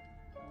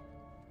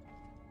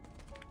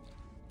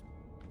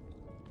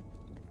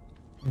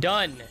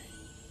 Done.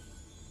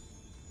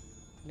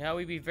 Now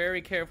we be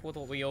very careful with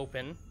what we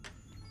open.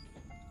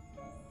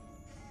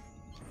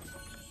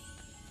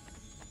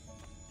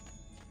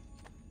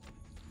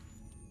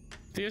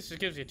 See, this just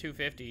gives you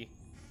 250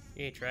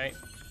 each, right?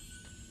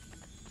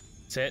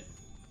 That's it.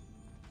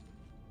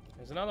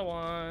 There's another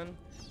one.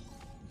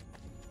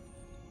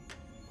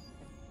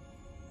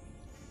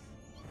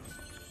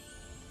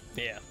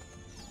 Yeah.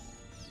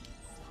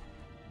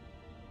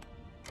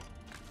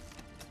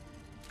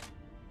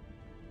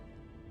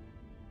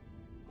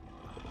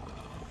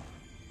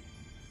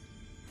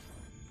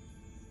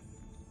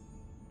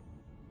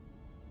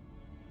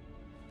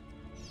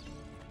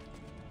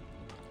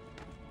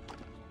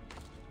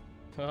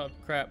 Oh,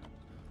 crap.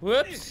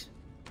 Whoops!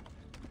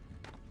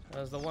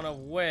 That was the one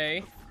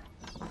away.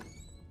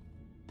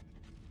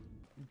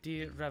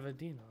 Dear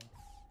Ravadino.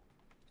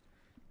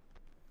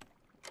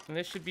 And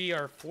this should be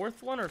our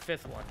 4th one or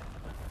 5th one.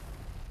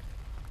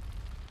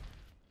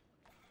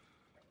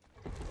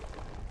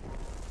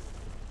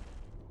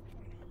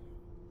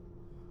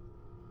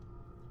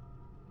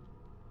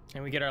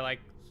 And we get our, like,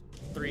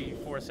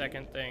 3-4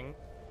 second thing.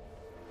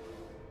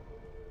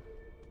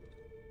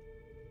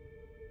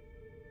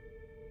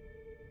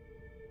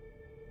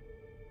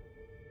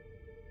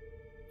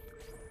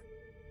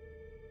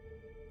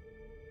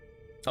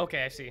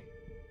 Okay, I see.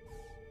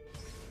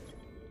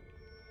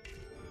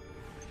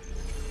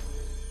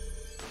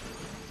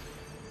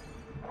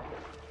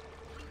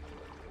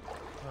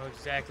 Know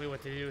exactly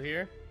what to do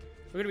here.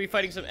 We're gonna be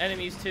fighting some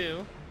enemies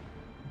too.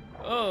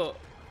 Oh,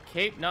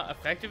 cape not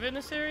effective in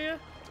this area?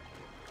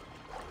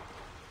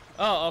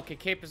 Oh, okay,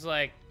 cape is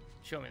like,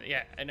 show me,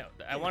 yeah, I know.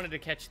 I wanted to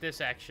catch this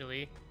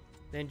actually.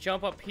 Then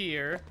jump up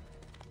here,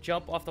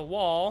 jump off the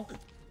wall,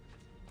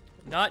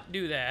 not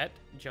do that,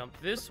 jump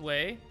this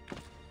way,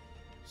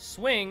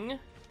 swing,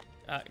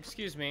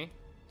 excuse me,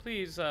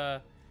 please,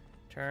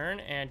 turn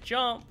and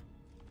jump,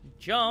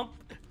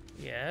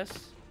 yes,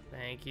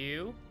 thank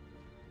you.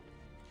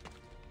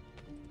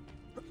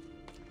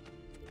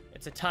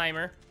 It's a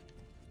timer.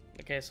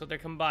 Okay, so they're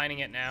combining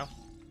it now.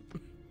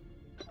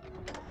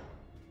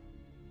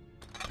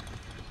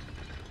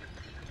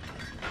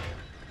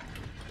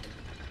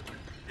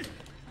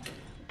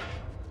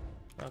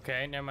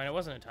 Okay, never mind, it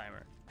wasn't a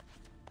timer.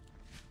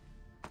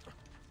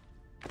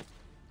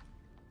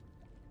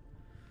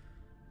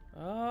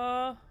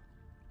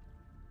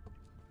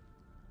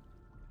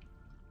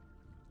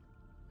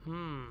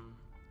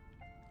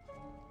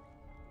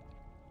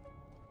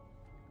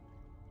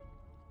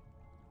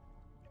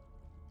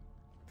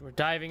 We're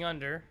diving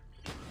under.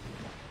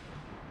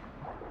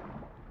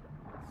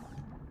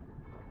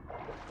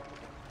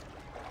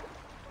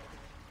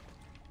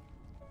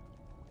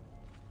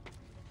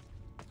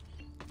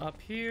 Up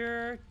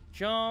here,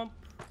 jump.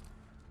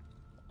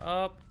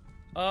 Up,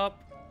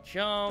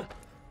 jump.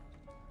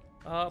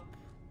 Up,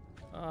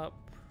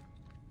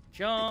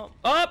 jump.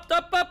 Up!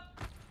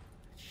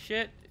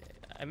 Shit.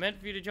 I meant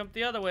for you to jump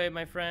the other way,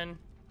 my friend.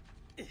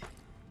 Thank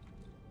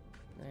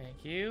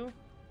you.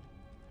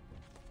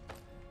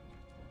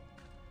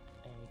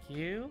 Thank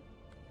you.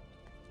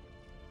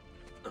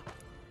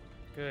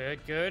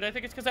 Good. I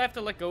think it's because I have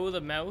to let go of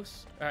the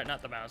mouse.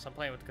 Not the mouse. I'm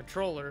playing with the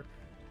controller.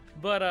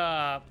 But,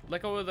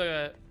 let go of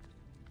the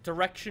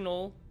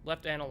directional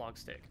left analog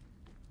stick.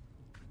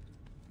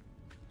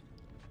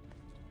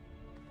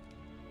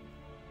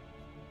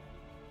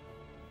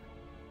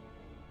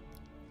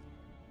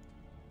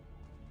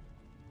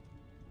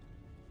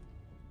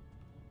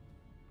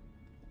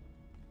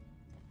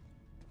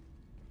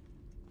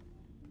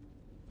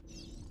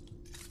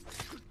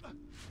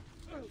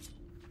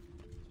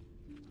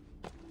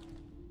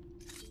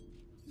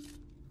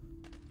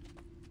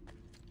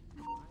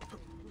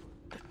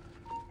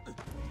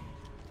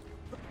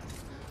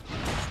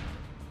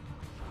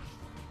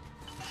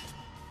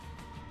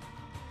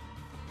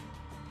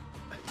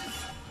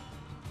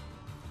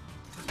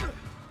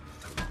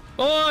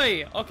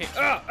 Oi! Okay.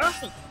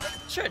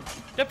 Shit.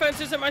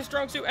 Defense isn't my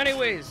strong suit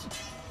anyways.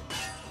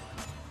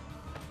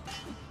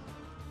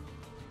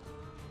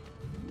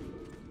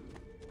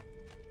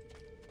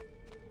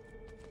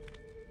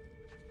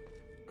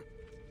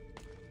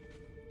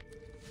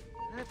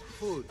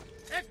 food.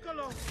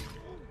 Eccolo!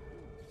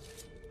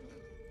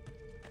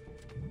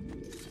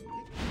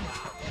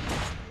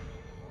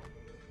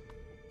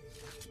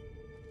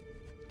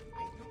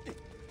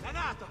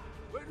 Renato,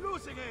 we're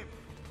losing him!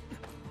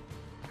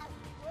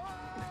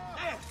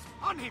 There,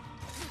 on him!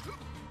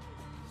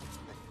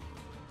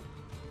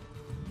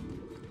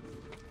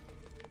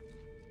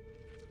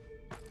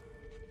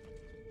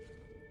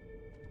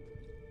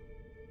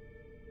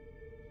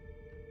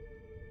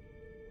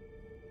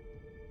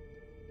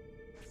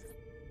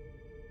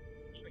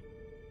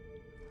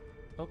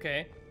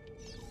 Okay.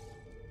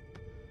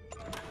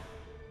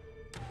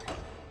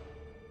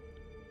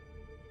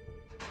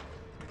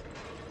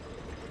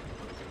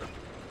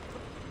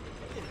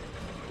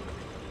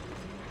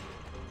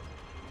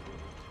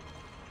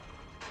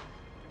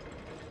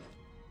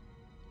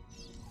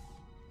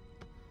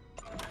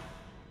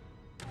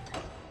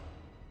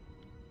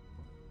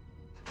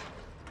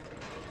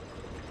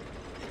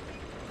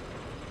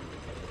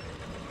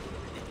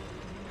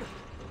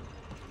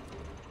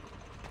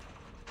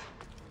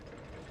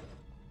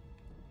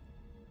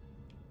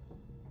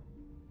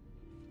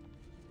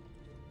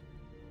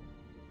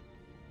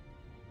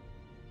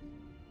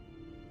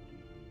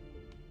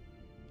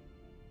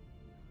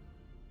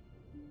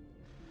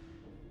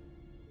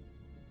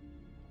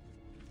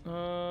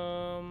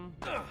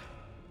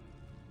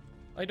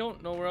 I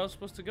don't know where I was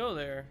supposed to go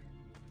there.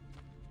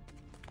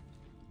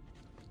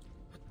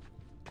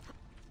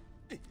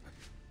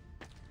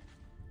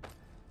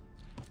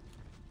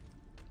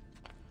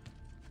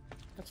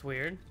 That's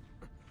weird.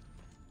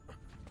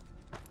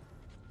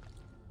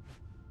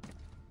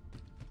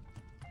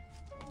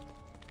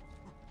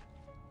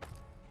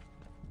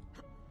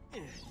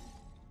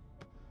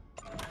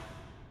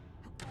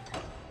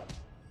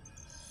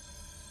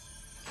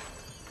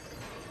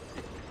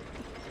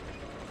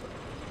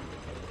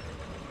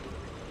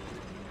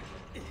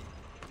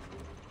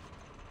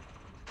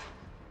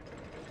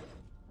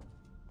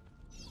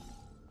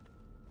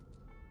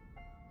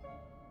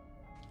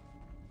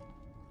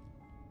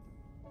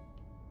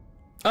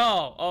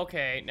 Oh,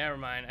 okay, never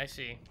mind, I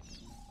see.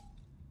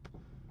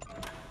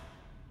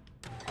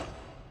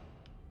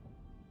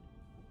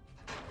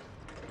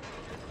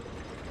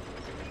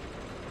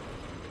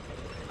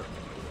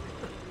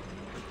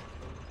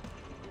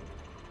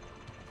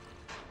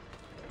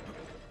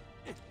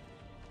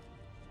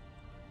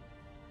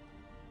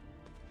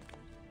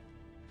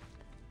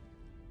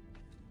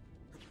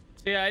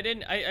 So yeah,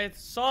 I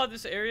saw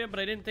this area, but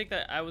I didn't think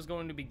that I was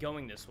going to be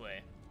going this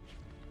way.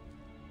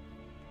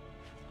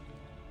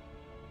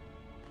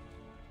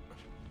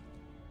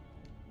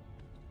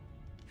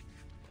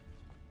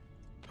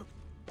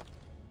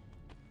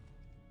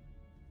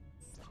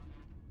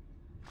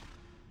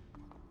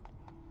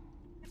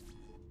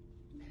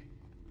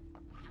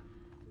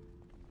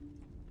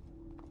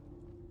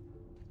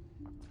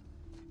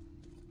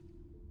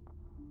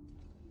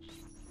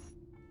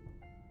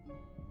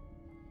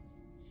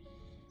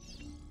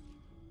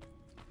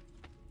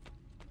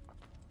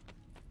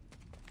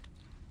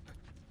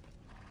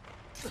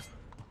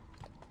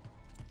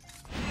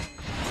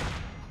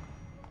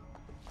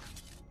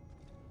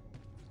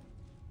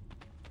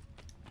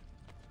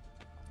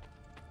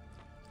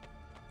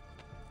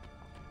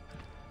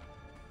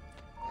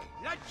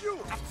 Laggiù!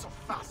 Cazzo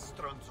fa,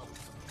 stronzo!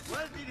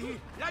 Where did he?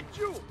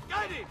 Laggiù!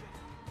 Got it!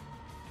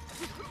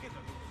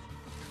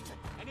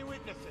 Any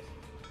witnesses?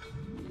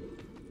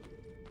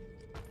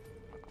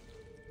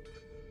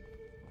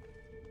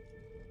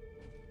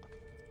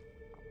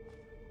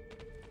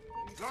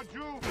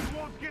 Laggiù! He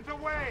won't get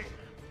away!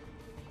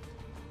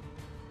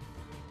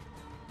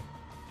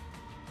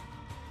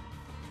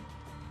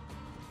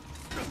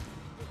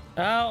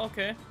 Oh,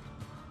 okay.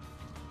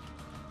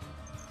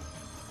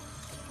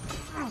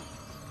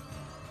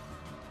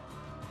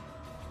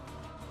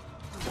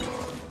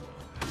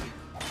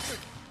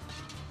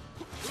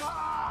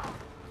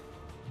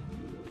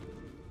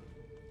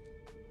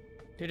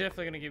 You're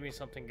definitely gonna give me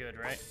something good,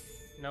 right?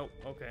 Nope,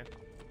 okay.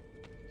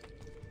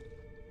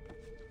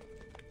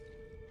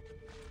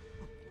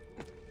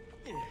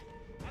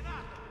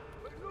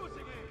 We're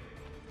losing him!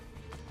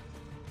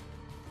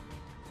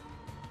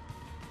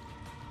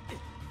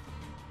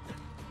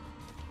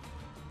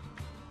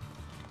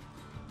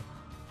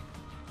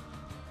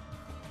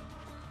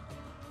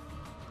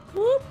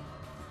 Whoop!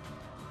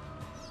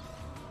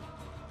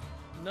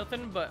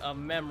 Nothing but a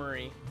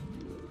memory.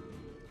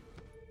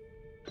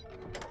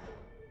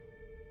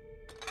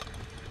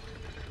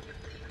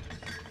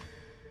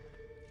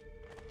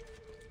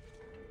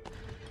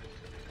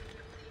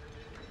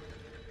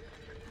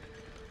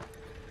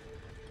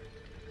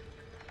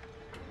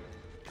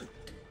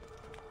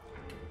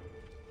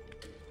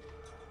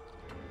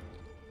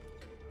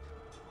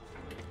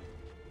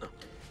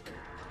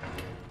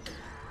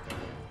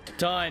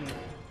 Done.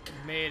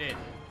 Made it.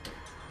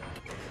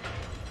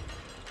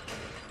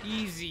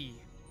 Easy.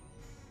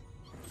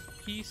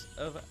 Piece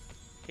of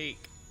cake.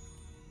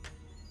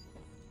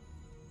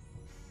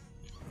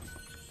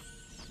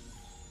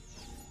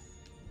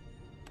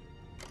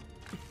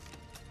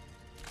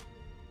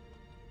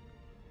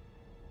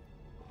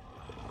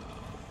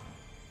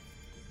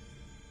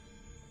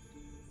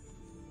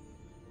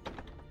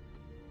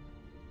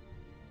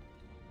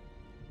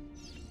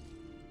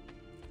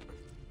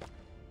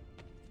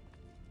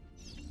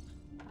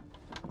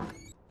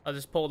 I'll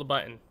just pull the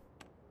button.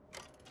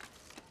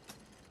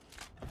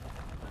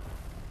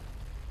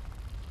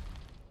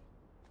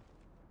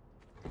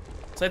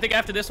 So I think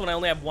after this one, I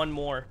only have one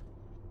more.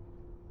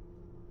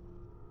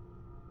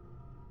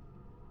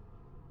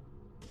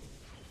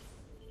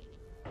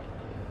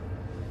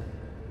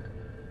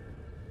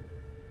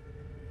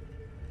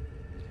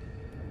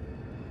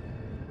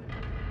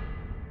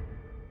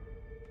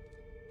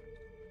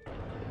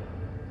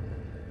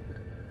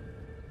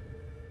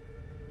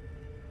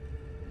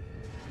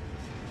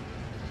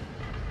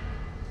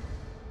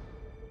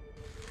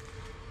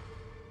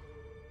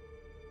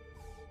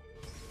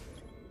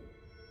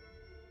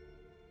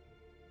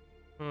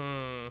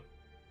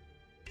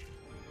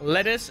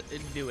 Let us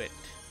do it.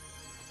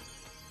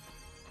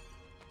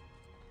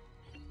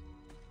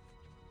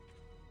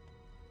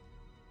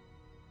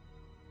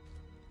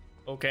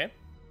 Okay.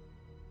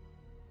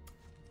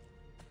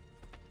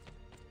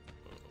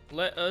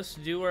 Let us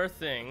do our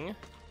thing.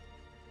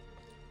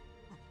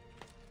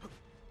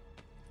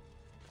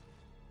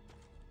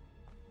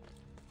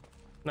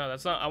 No,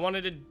 that's not. I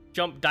wanted to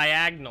jump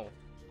diagonal.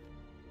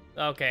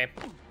 Okay.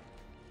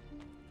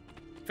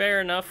 Fair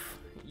enough.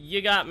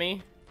 You got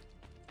me.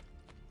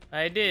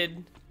 I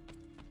did.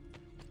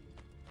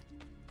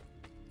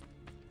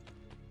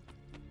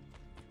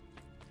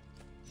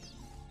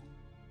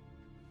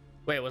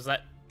 Wait, was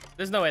that?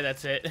 There's no way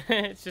that's it.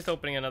 It's just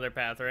opening another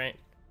path, right?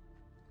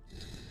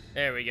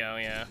 There we go,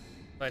 yeah.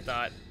 I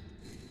thought.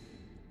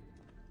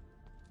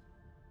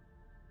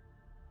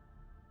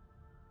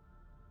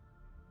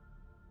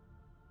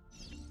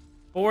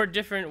 Four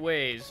different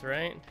ways,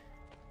 right?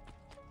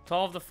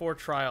 Solve the 4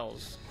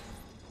 trials.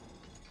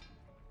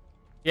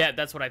 Yeah,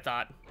 that's what I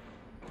thought.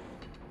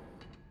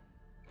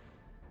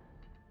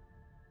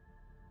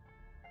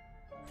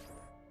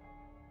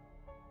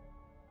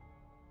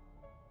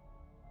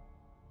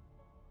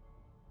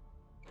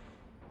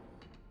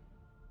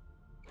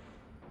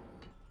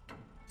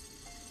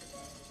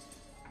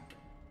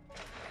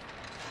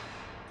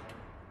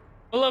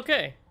 Well,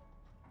 okay.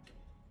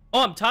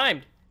 Oh, I'm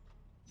timed.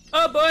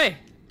 Oh, boy.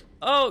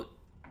 Oh,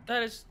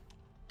 that is...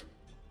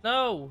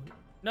 No.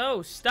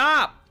 No,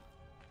 stop.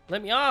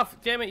 Let me off.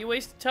 Damn it, you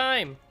wasted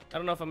time. I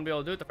don't know if I'm going to be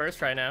able to do it the first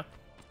try now.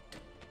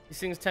 These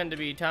things tend to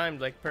be timed,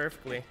 like,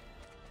 perfectly.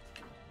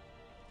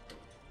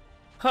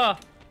 Ha.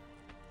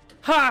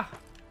 Ha.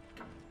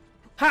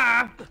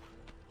 Ha.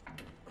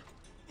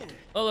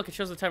 Oh, look, it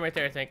shows the time right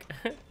there, I think.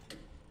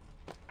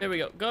 There we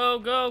go. Go,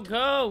 go,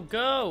 go,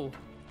 go.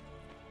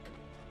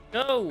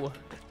 Go!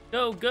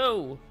 Go,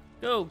 go!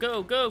 Go,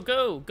 go, go,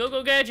 go! Go,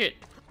 go, gadget!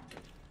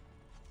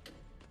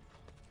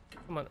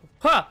 Come on.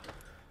 Ha!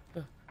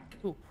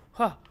 Ooh,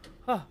 ha!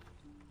 Ha!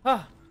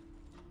 Ha!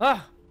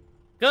 Ha!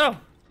 Go!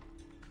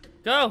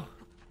 Go!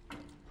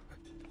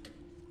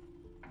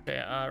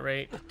 Okay,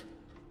 right.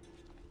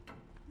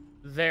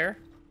 There.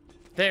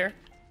 There.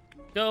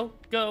 Go,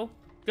 go,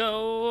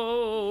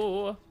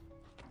 go!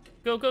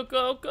 Go, go,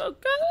 go, go,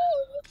 go!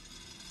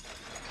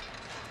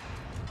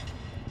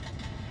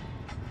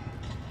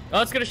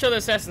 Oh, it's gonna show the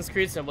Assassin's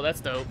Creed symbol.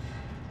 That's dope.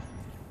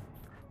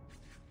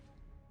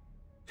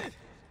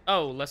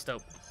 Oh, less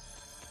dope.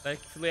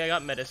 Thankfully, I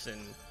got medicine.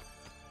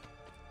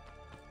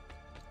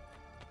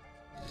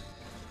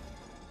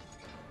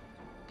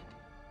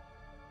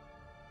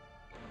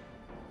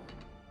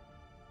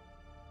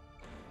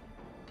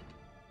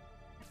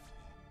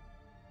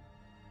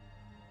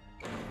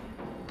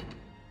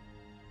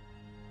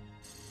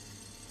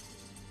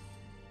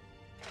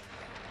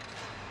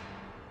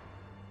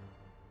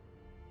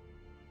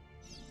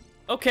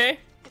 Okay.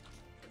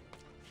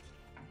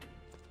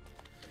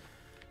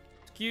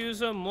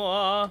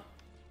 Excuse-moi.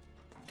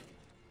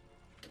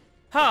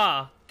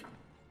 Ha!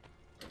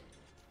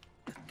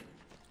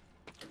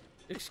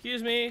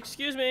 Excuse me,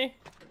 excuse me.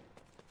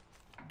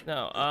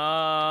 No,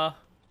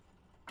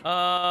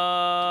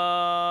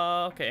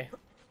 okay.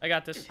 I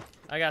got this.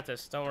 I got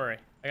this. Don't worry.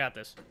 I got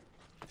this.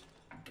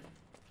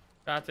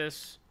 Got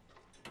this.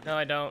 No,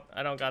 I don't.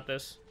 I don't got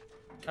this.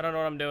 I don't know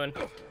what I'm doing.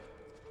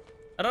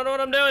 I don't know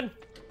what I'm doing.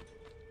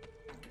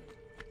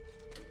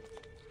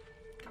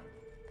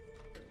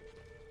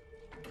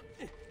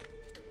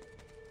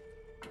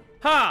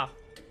 Ha!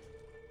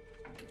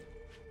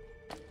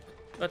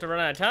 About to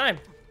run out of time.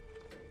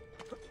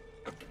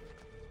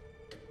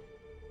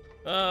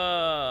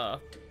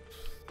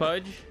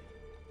 Fudge.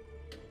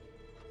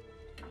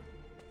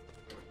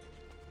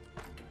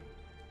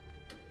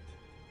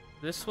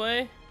 This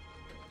way?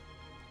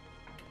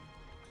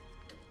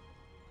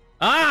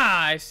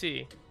 Ah, I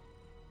see.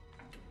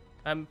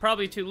 I'm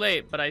probably too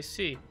late, but I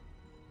see.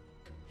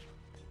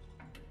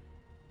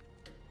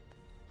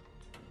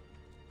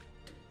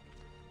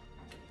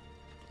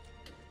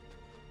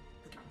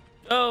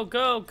 Go,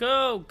 go,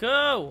 go,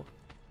 go!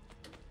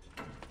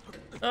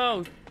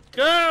 Oh,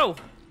 go!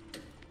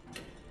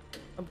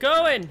 I'm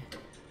going!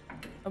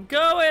 I'm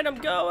going, I'm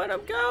going,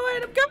 I'm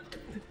going, I'm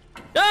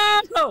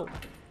going! No!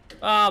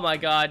 Oh my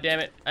god,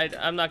 damn it.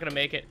 I'm not gonna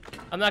make it.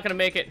 I'm not gonna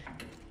make it.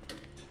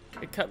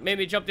 It made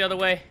me jump the other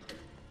way.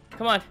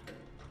 Come on.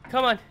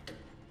 Come on.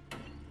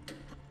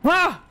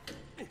 Ah!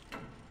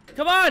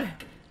 Come on!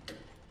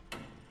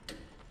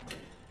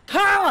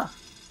 Ha!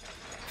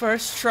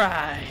 First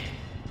try.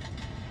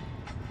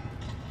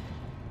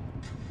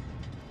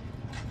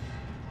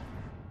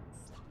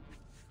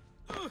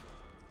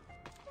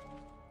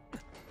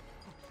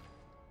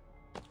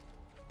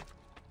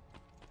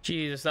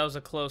 Jesus, that was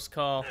a close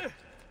call.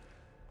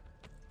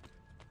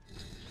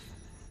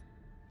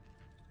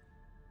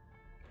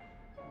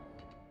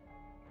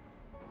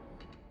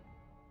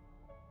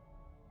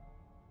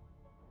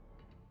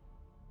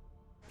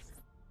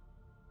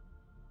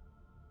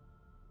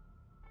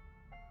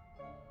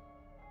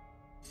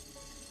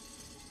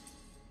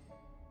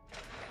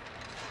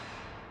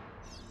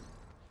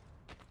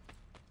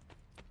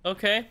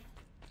 Okay.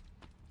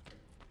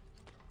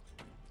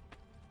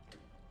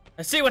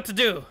 I see what to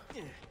do.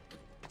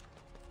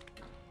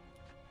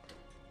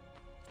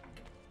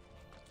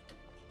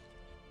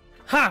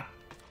 Ha!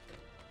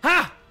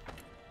 Ha!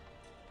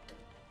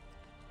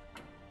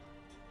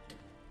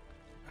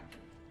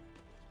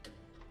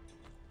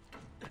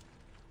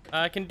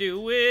 I can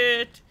do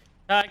it.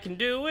 I can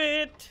do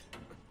it.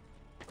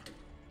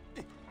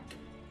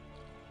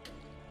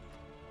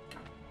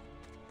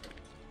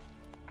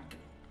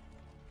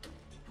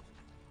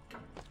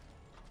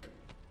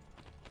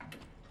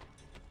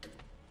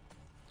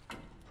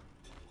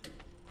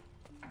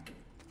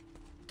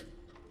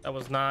 That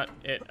was not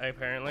it,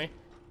 apparently.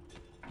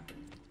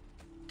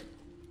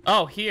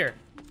 Oh, here.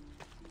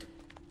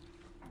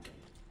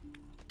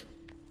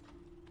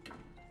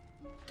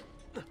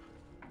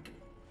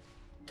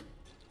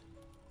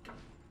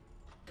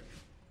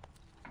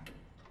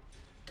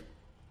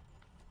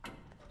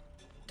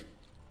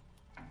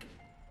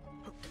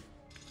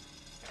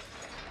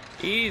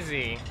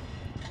 Easy.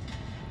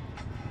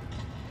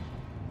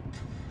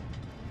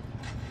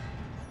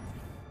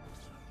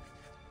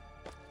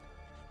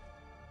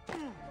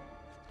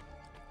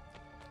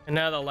 And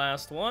now the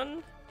last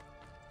one.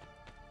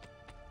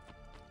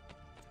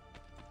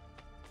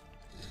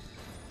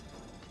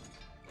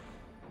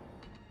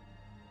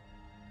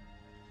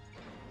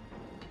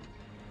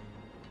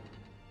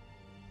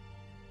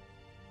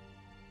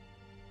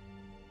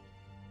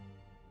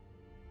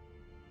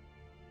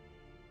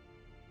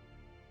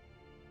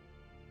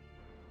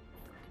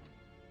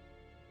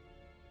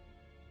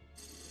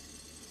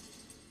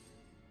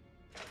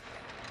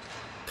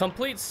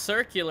 Complete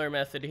circular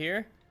method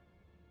here.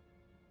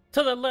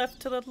 To the left,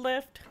 to the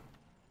left.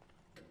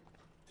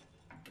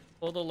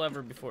 Pull the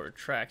lever before it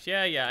tracks.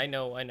 Yeah, I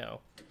know.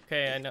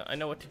 Okay, I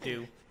know what to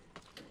do.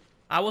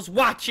 I was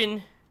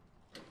watching.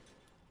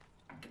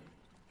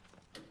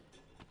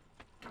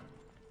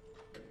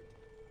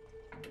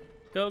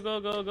 Go, go,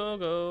 go, go,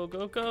 go,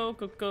 go, go,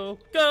 go, go,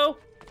 go,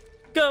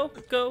 go,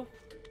 go.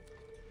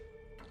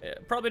 Yeah,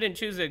 probably didn't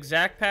choose the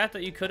exact path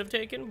that you could have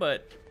taken,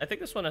 but I think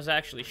this one is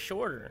actually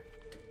shorter.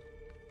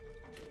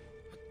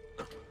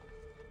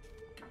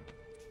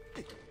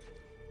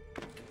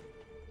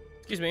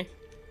 Excuse me.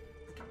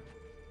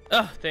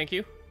 Oh, thank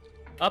you.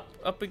 Up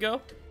we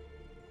go.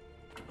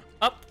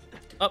 Up,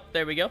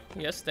 there we go.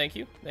 Yes, thank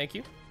you, thank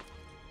you.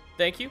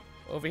 Thank you.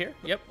 Over here,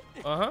 yep.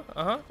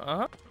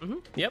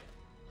 Yep.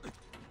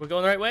 We're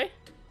going the right way.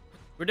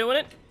 We're doing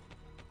it.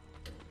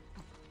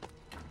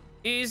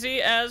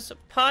 Easy as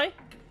pie.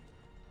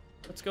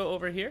 Let's go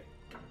over here.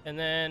 And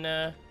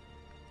then,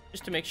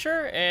 just to make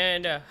sure,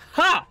 and,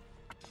 ha!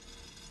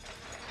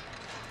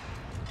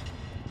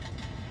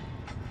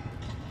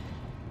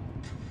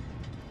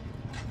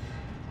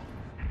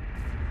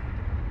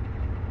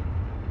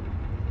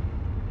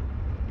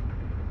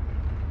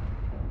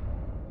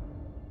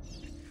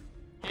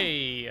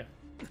 Hey.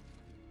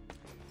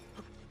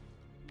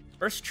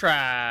 First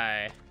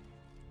try.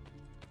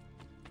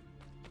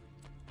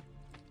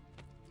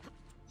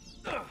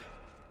 Okay,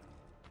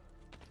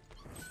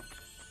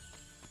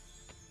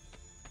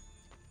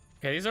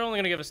 these are only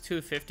gonna give us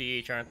 250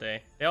 each, aren't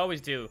they? They always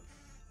do.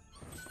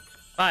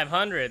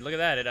 500. Look at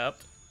that, it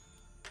upped.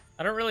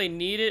 I don't really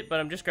need it, but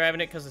I'm just grabbing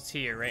it because it's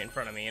here, right in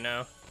front of me, you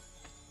know?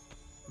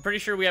 I'm pretty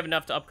sure we have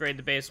enough to upgrade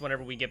the base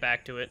whenever we get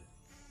back to it.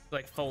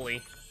 Like,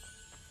 fully.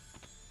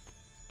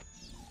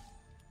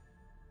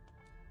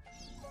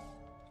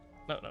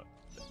 No.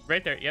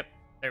 Right there, yep.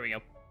 There we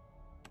go.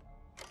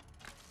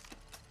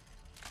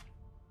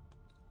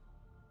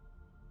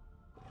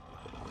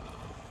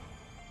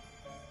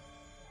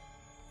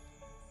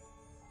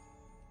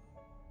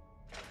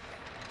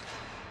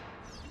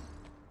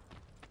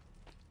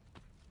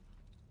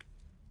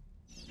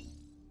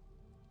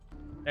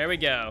 There we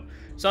go.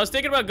 So I was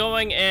thinking about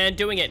going and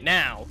doing it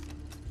now.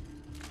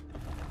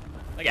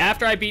 Like,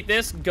 after I beat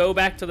this, go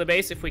back to the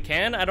base if we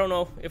can. I don't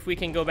know if we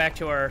can go back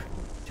to our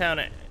town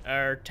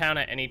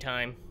at any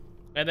time.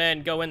 And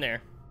then go in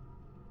there.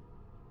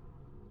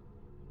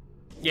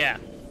 Yeah.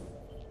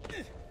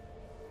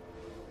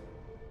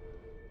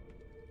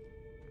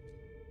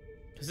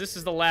 Because this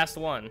is the last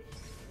one.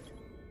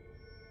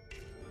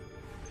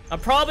 I'm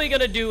probably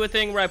gonna do a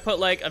thing where I put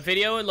like a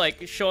video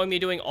like showing me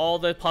doing all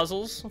the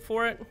puzzles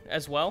for it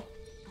as well.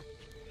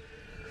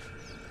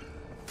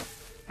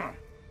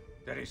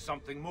 There There is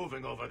something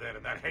moving over there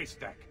in that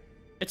haystack.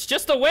 It's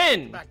just the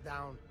wind. Back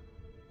down.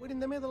 We're in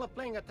the middle of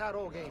playing a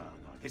tarot game.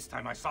 No, this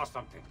time I saw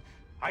something.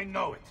 I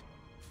know it.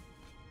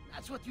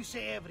 That's what you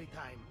say every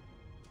time.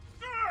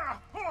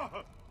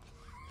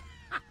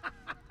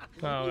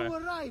 Oh, you were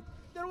right.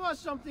 There was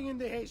something in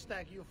the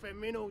haystack, you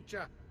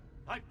feminuccia.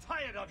 I'm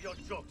tired of your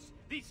jokes.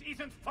 This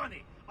isn't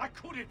funny. I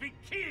could have been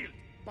killed.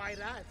 By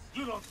rats.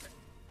 You don't...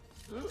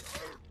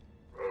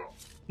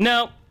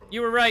 No, you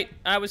were right.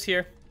 I was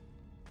here.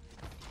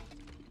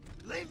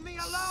 Leave me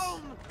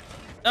alone!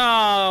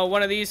 Oh,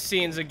 one of these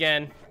scenes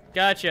again.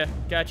 Gotcha,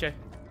 gotcha.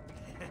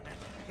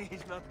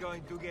 He's not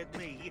going to get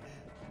me.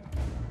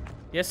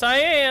 Yes, I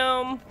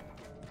am.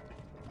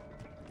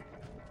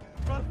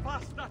 Run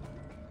faster.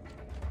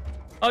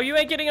 Oh, you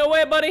ain't getting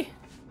away, buddy.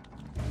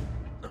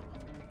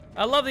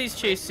 I love these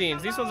chase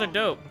scenes. These ones are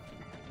dope.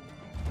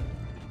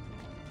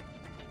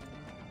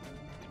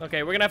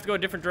 Okay, we're gonna have to go a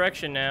different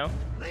direction now.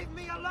 Leave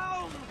me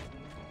alone!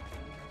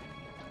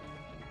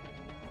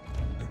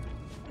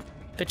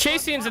 The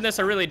chase scenes in this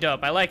are really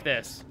dope. I like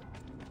this.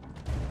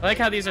 I like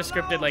how these are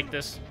scripted like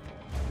this.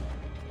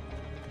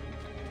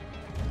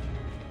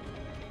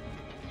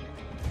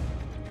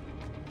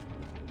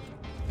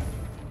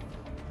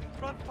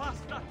 Run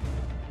faster.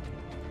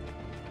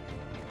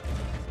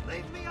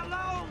 Leave me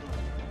alone!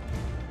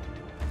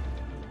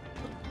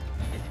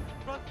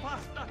 Run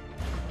faster.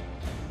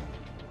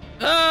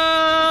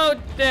 Oh,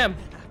 damn.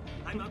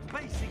 I'm not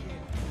facing him.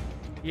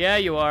 Yeah,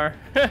 you are.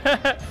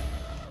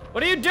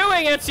 What are you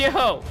doing,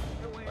 Ezio?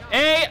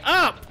 A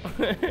up!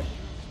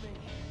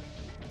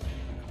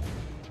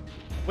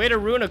 Way to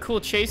ruin a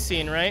cool chase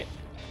scene, right?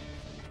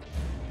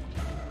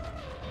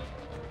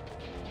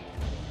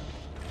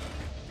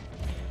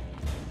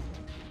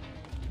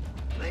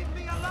 Leave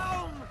me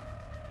alone!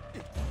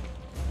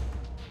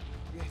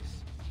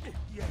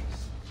 Yes.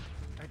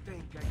 I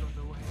think I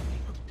got away.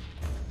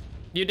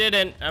 You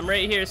didn't. I'm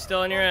right here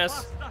still on your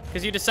ass.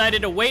 Because you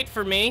decided to wait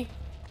for me.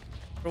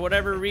 For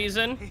whatever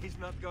reason. He's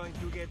not going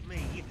to get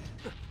me.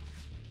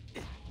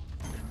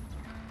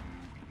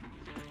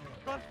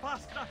 Run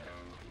faster.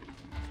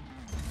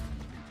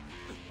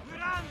 We're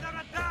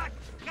under attack!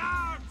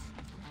 Guards!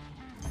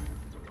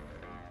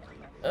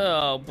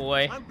 Oh,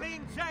 boy. I'm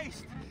being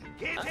chased!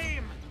 Get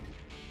him!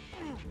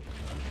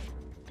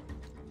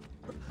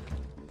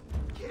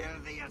 Kill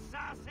the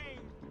assassin!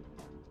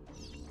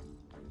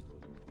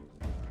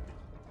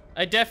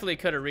 I definitely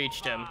could have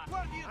reached him.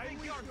 Where do you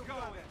think you're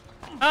going?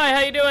 Hi, how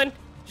you doing?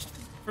 Just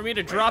for me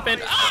to drop in.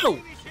 Oh!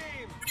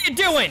 What are you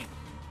doing?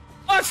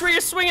 Watch where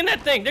you're swinging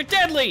that thing. They're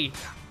deadly.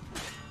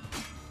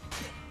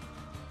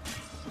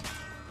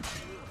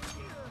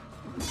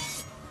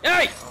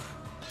 Hey!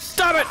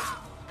 Stop it!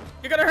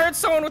 You're gonna hurt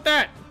someone with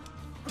that.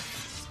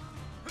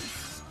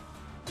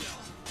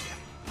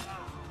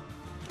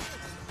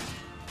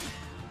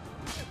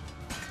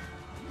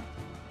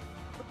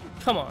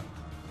 Come on.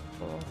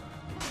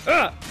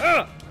 Die!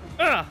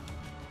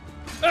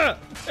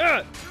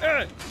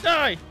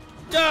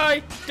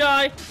 Die!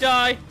 Die!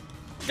 Die!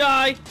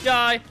 Die!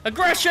 Die!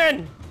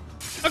 Aggression!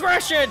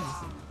 Aggression!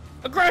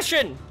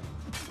 Aggression!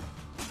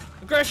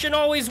 Aggression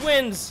always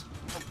wins!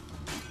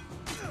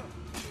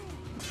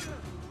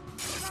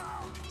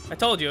 I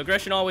told you,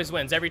 aggression always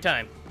wins, every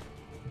time.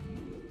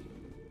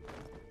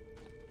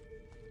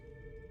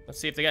 Let's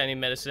see if they got any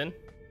medicine.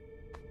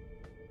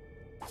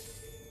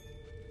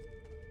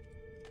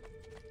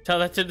 Tell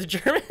that to the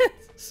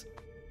Germans.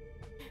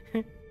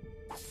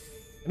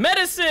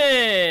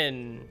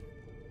 Medicine!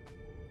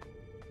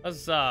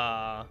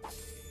 Huzzah.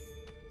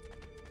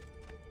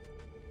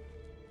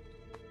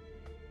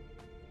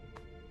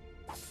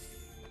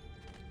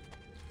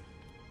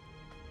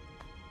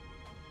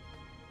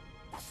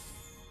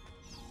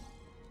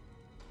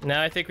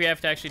 Now I think we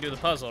have to actually do the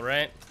puzzle,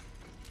 right?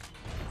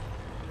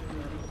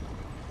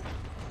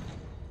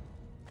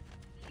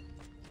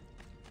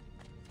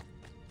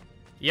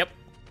 Yep.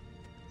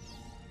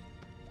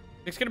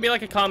 It's gonna be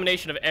like a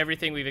combination of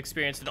everything we've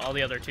experienced in all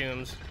the other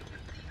tombs.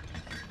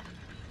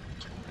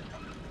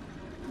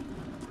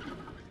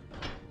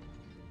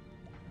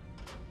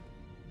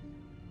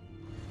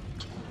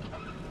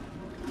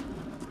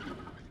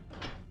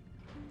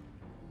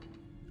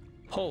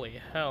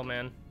 Holy hell,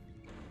 man.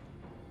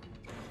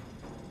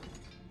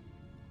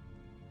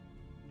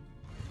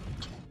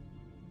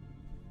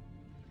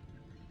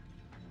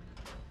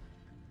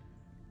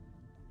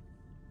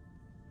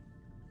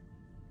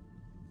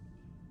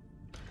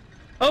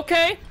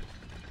 Okay.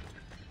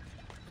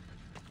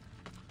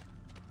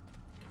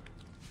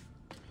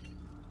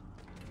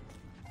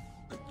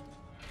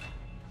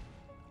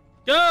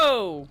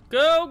 Go!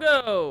 Go,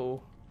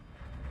 go!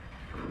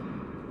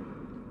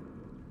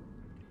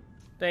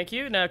 Thank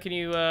you. Now can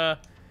you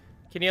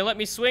let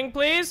me swing,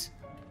 please?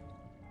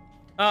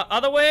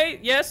 Other way?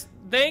 Yes,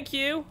 thank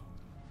you.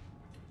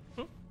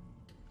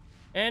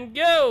 And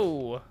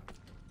go!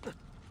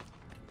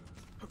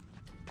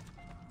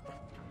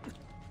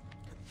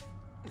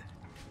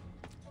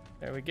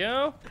 There we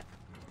go.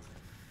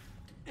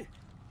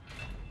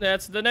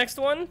 That's the next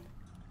one.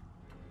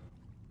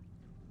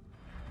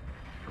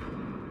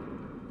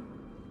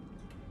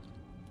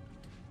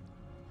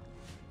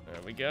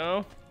 There we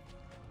go.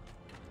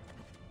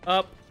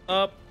 Up,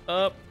 up,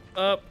 up,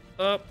 up,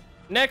 up.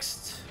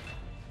 Next.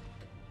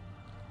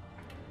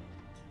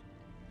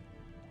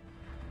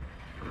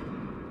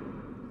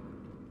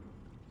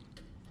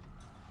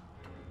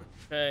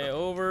 Okay,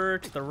 over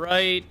to the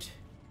right.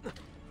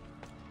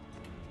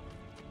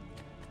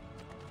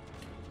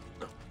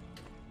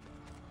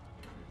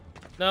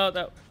 No,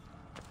 that...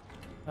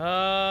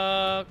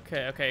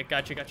 okay,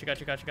 gotcha.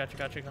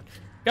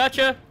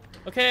 Gotcha!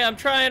 Okay, I'm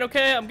trying,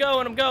 okay, I'm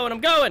going! I'm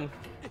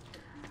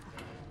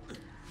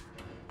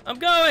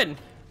going!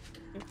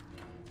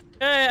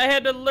 Hey, I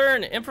had to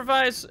learn,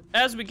 improvise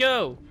as we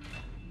go.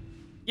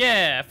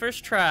 Yeah,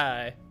 first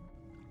try.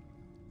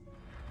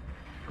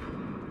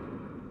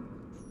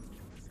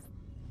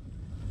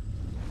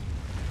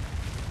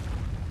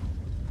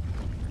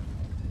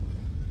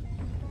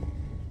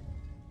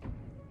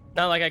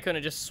 Not like I couldn't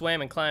have just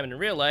swam and climbed in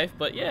real life,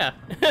 but yeah.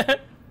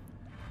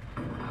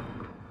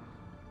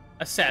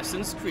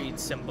 Assassin's Creed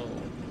symbol.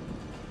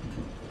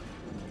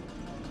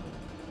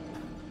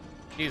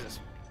 Jesus.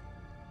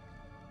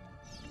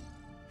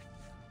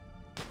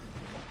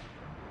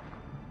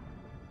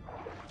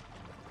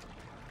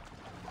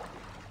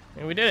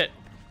 And we did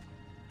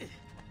it.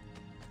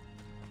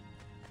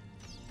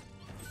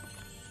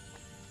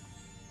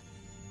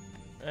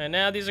 And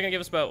now these are gonna give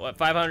us about, what,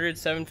 500,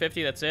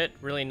 750, that's it?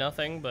 Really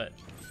nothing, but...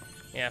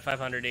 yeah,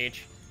 500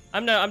 each.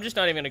 I'm just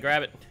not even gonna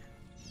grab it.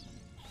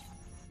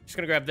 Just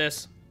gonna grab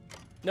this.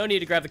 No need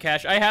to grab the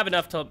cash. I have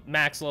enough to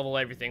max level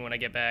everything when I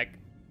get back.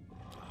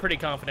 Pretty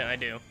confident I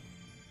do.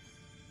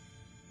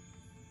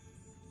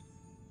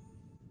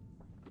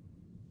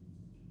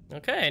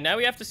 Okay, now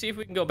we have to see if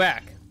we can go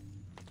back.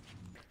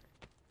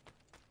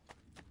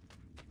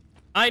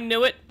 I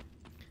knew it.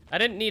 I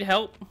didn't need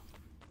help.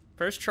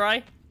 First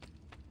try.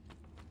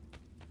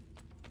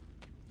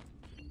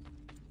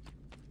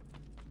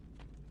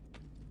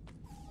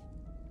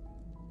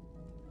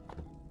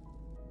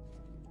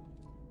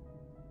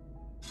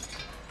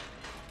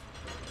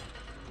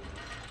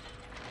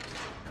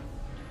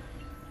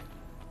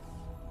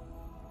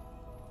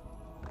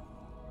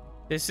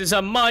 This is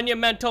a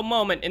monumental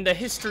moment in the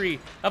history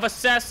of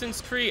Assassin's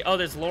Creed. Oh,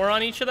 there's lore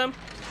on each of them?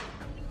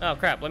 Oh,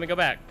 crap. Let me go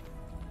back.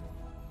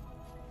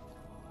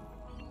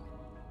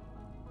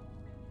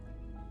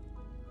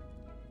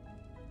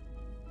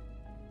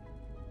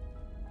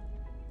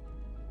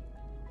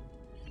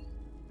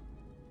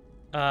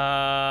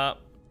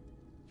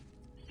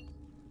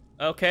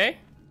 Okay.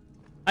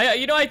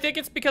 You know, I think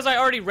it's because I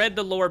already read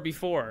the lore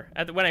before,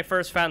 when I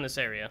first found this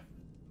area.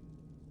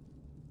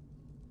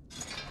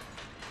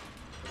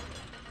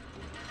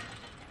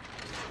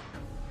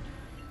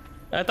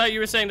 I thought you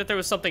were saying that there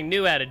was something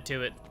new added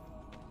to it.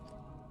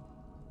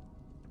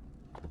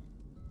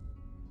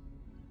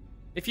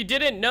 If you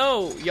didn't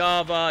know,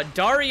 Yav,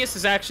 Darius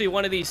is actually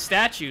one of these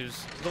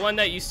statues. The one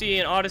that you see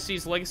in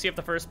Odyssey's Legacy of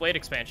the First Blade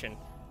expansion.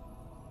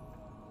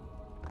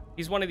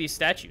 He's one of these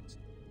statues.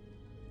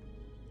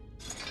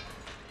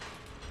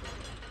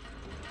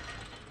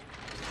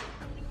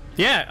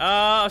 Yeah,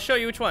 I'll show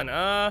you which one.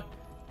 I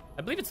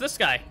believe it's this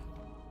guy.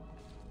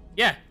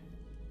 Yeah.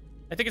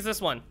 I think it's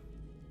this one.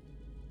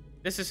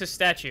 This is his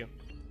statue.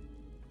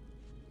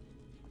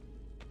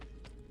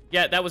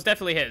 Yeah, that was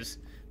definitely his.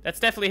 That's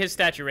definitely his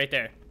statue right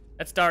there.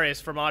 That's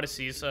Darius from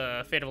Odyssey's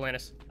Fate of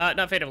Atlantis.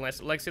 Not Fate of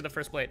Atlantis, Legacy of the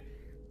First Blade.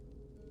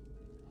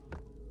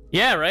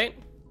 Yeah, right?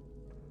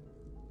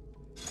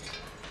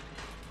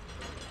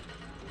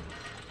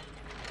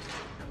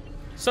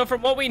 So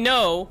from what we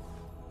know...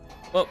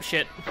 oh,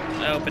 shit.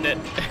 I opened it.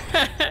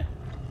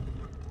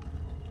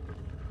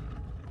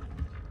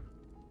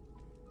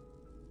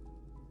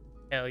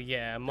 Hell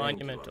yeah,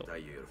 monumental.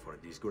 Thank you, Altair, for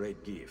this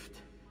great gift.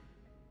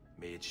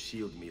 May it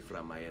shield me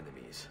from my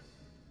enemies.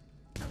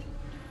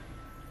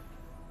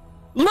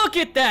 Look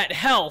at that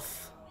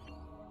health!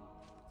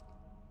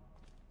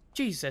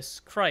 Jesus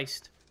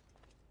Christ.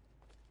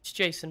 It's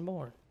Jason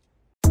Bourne.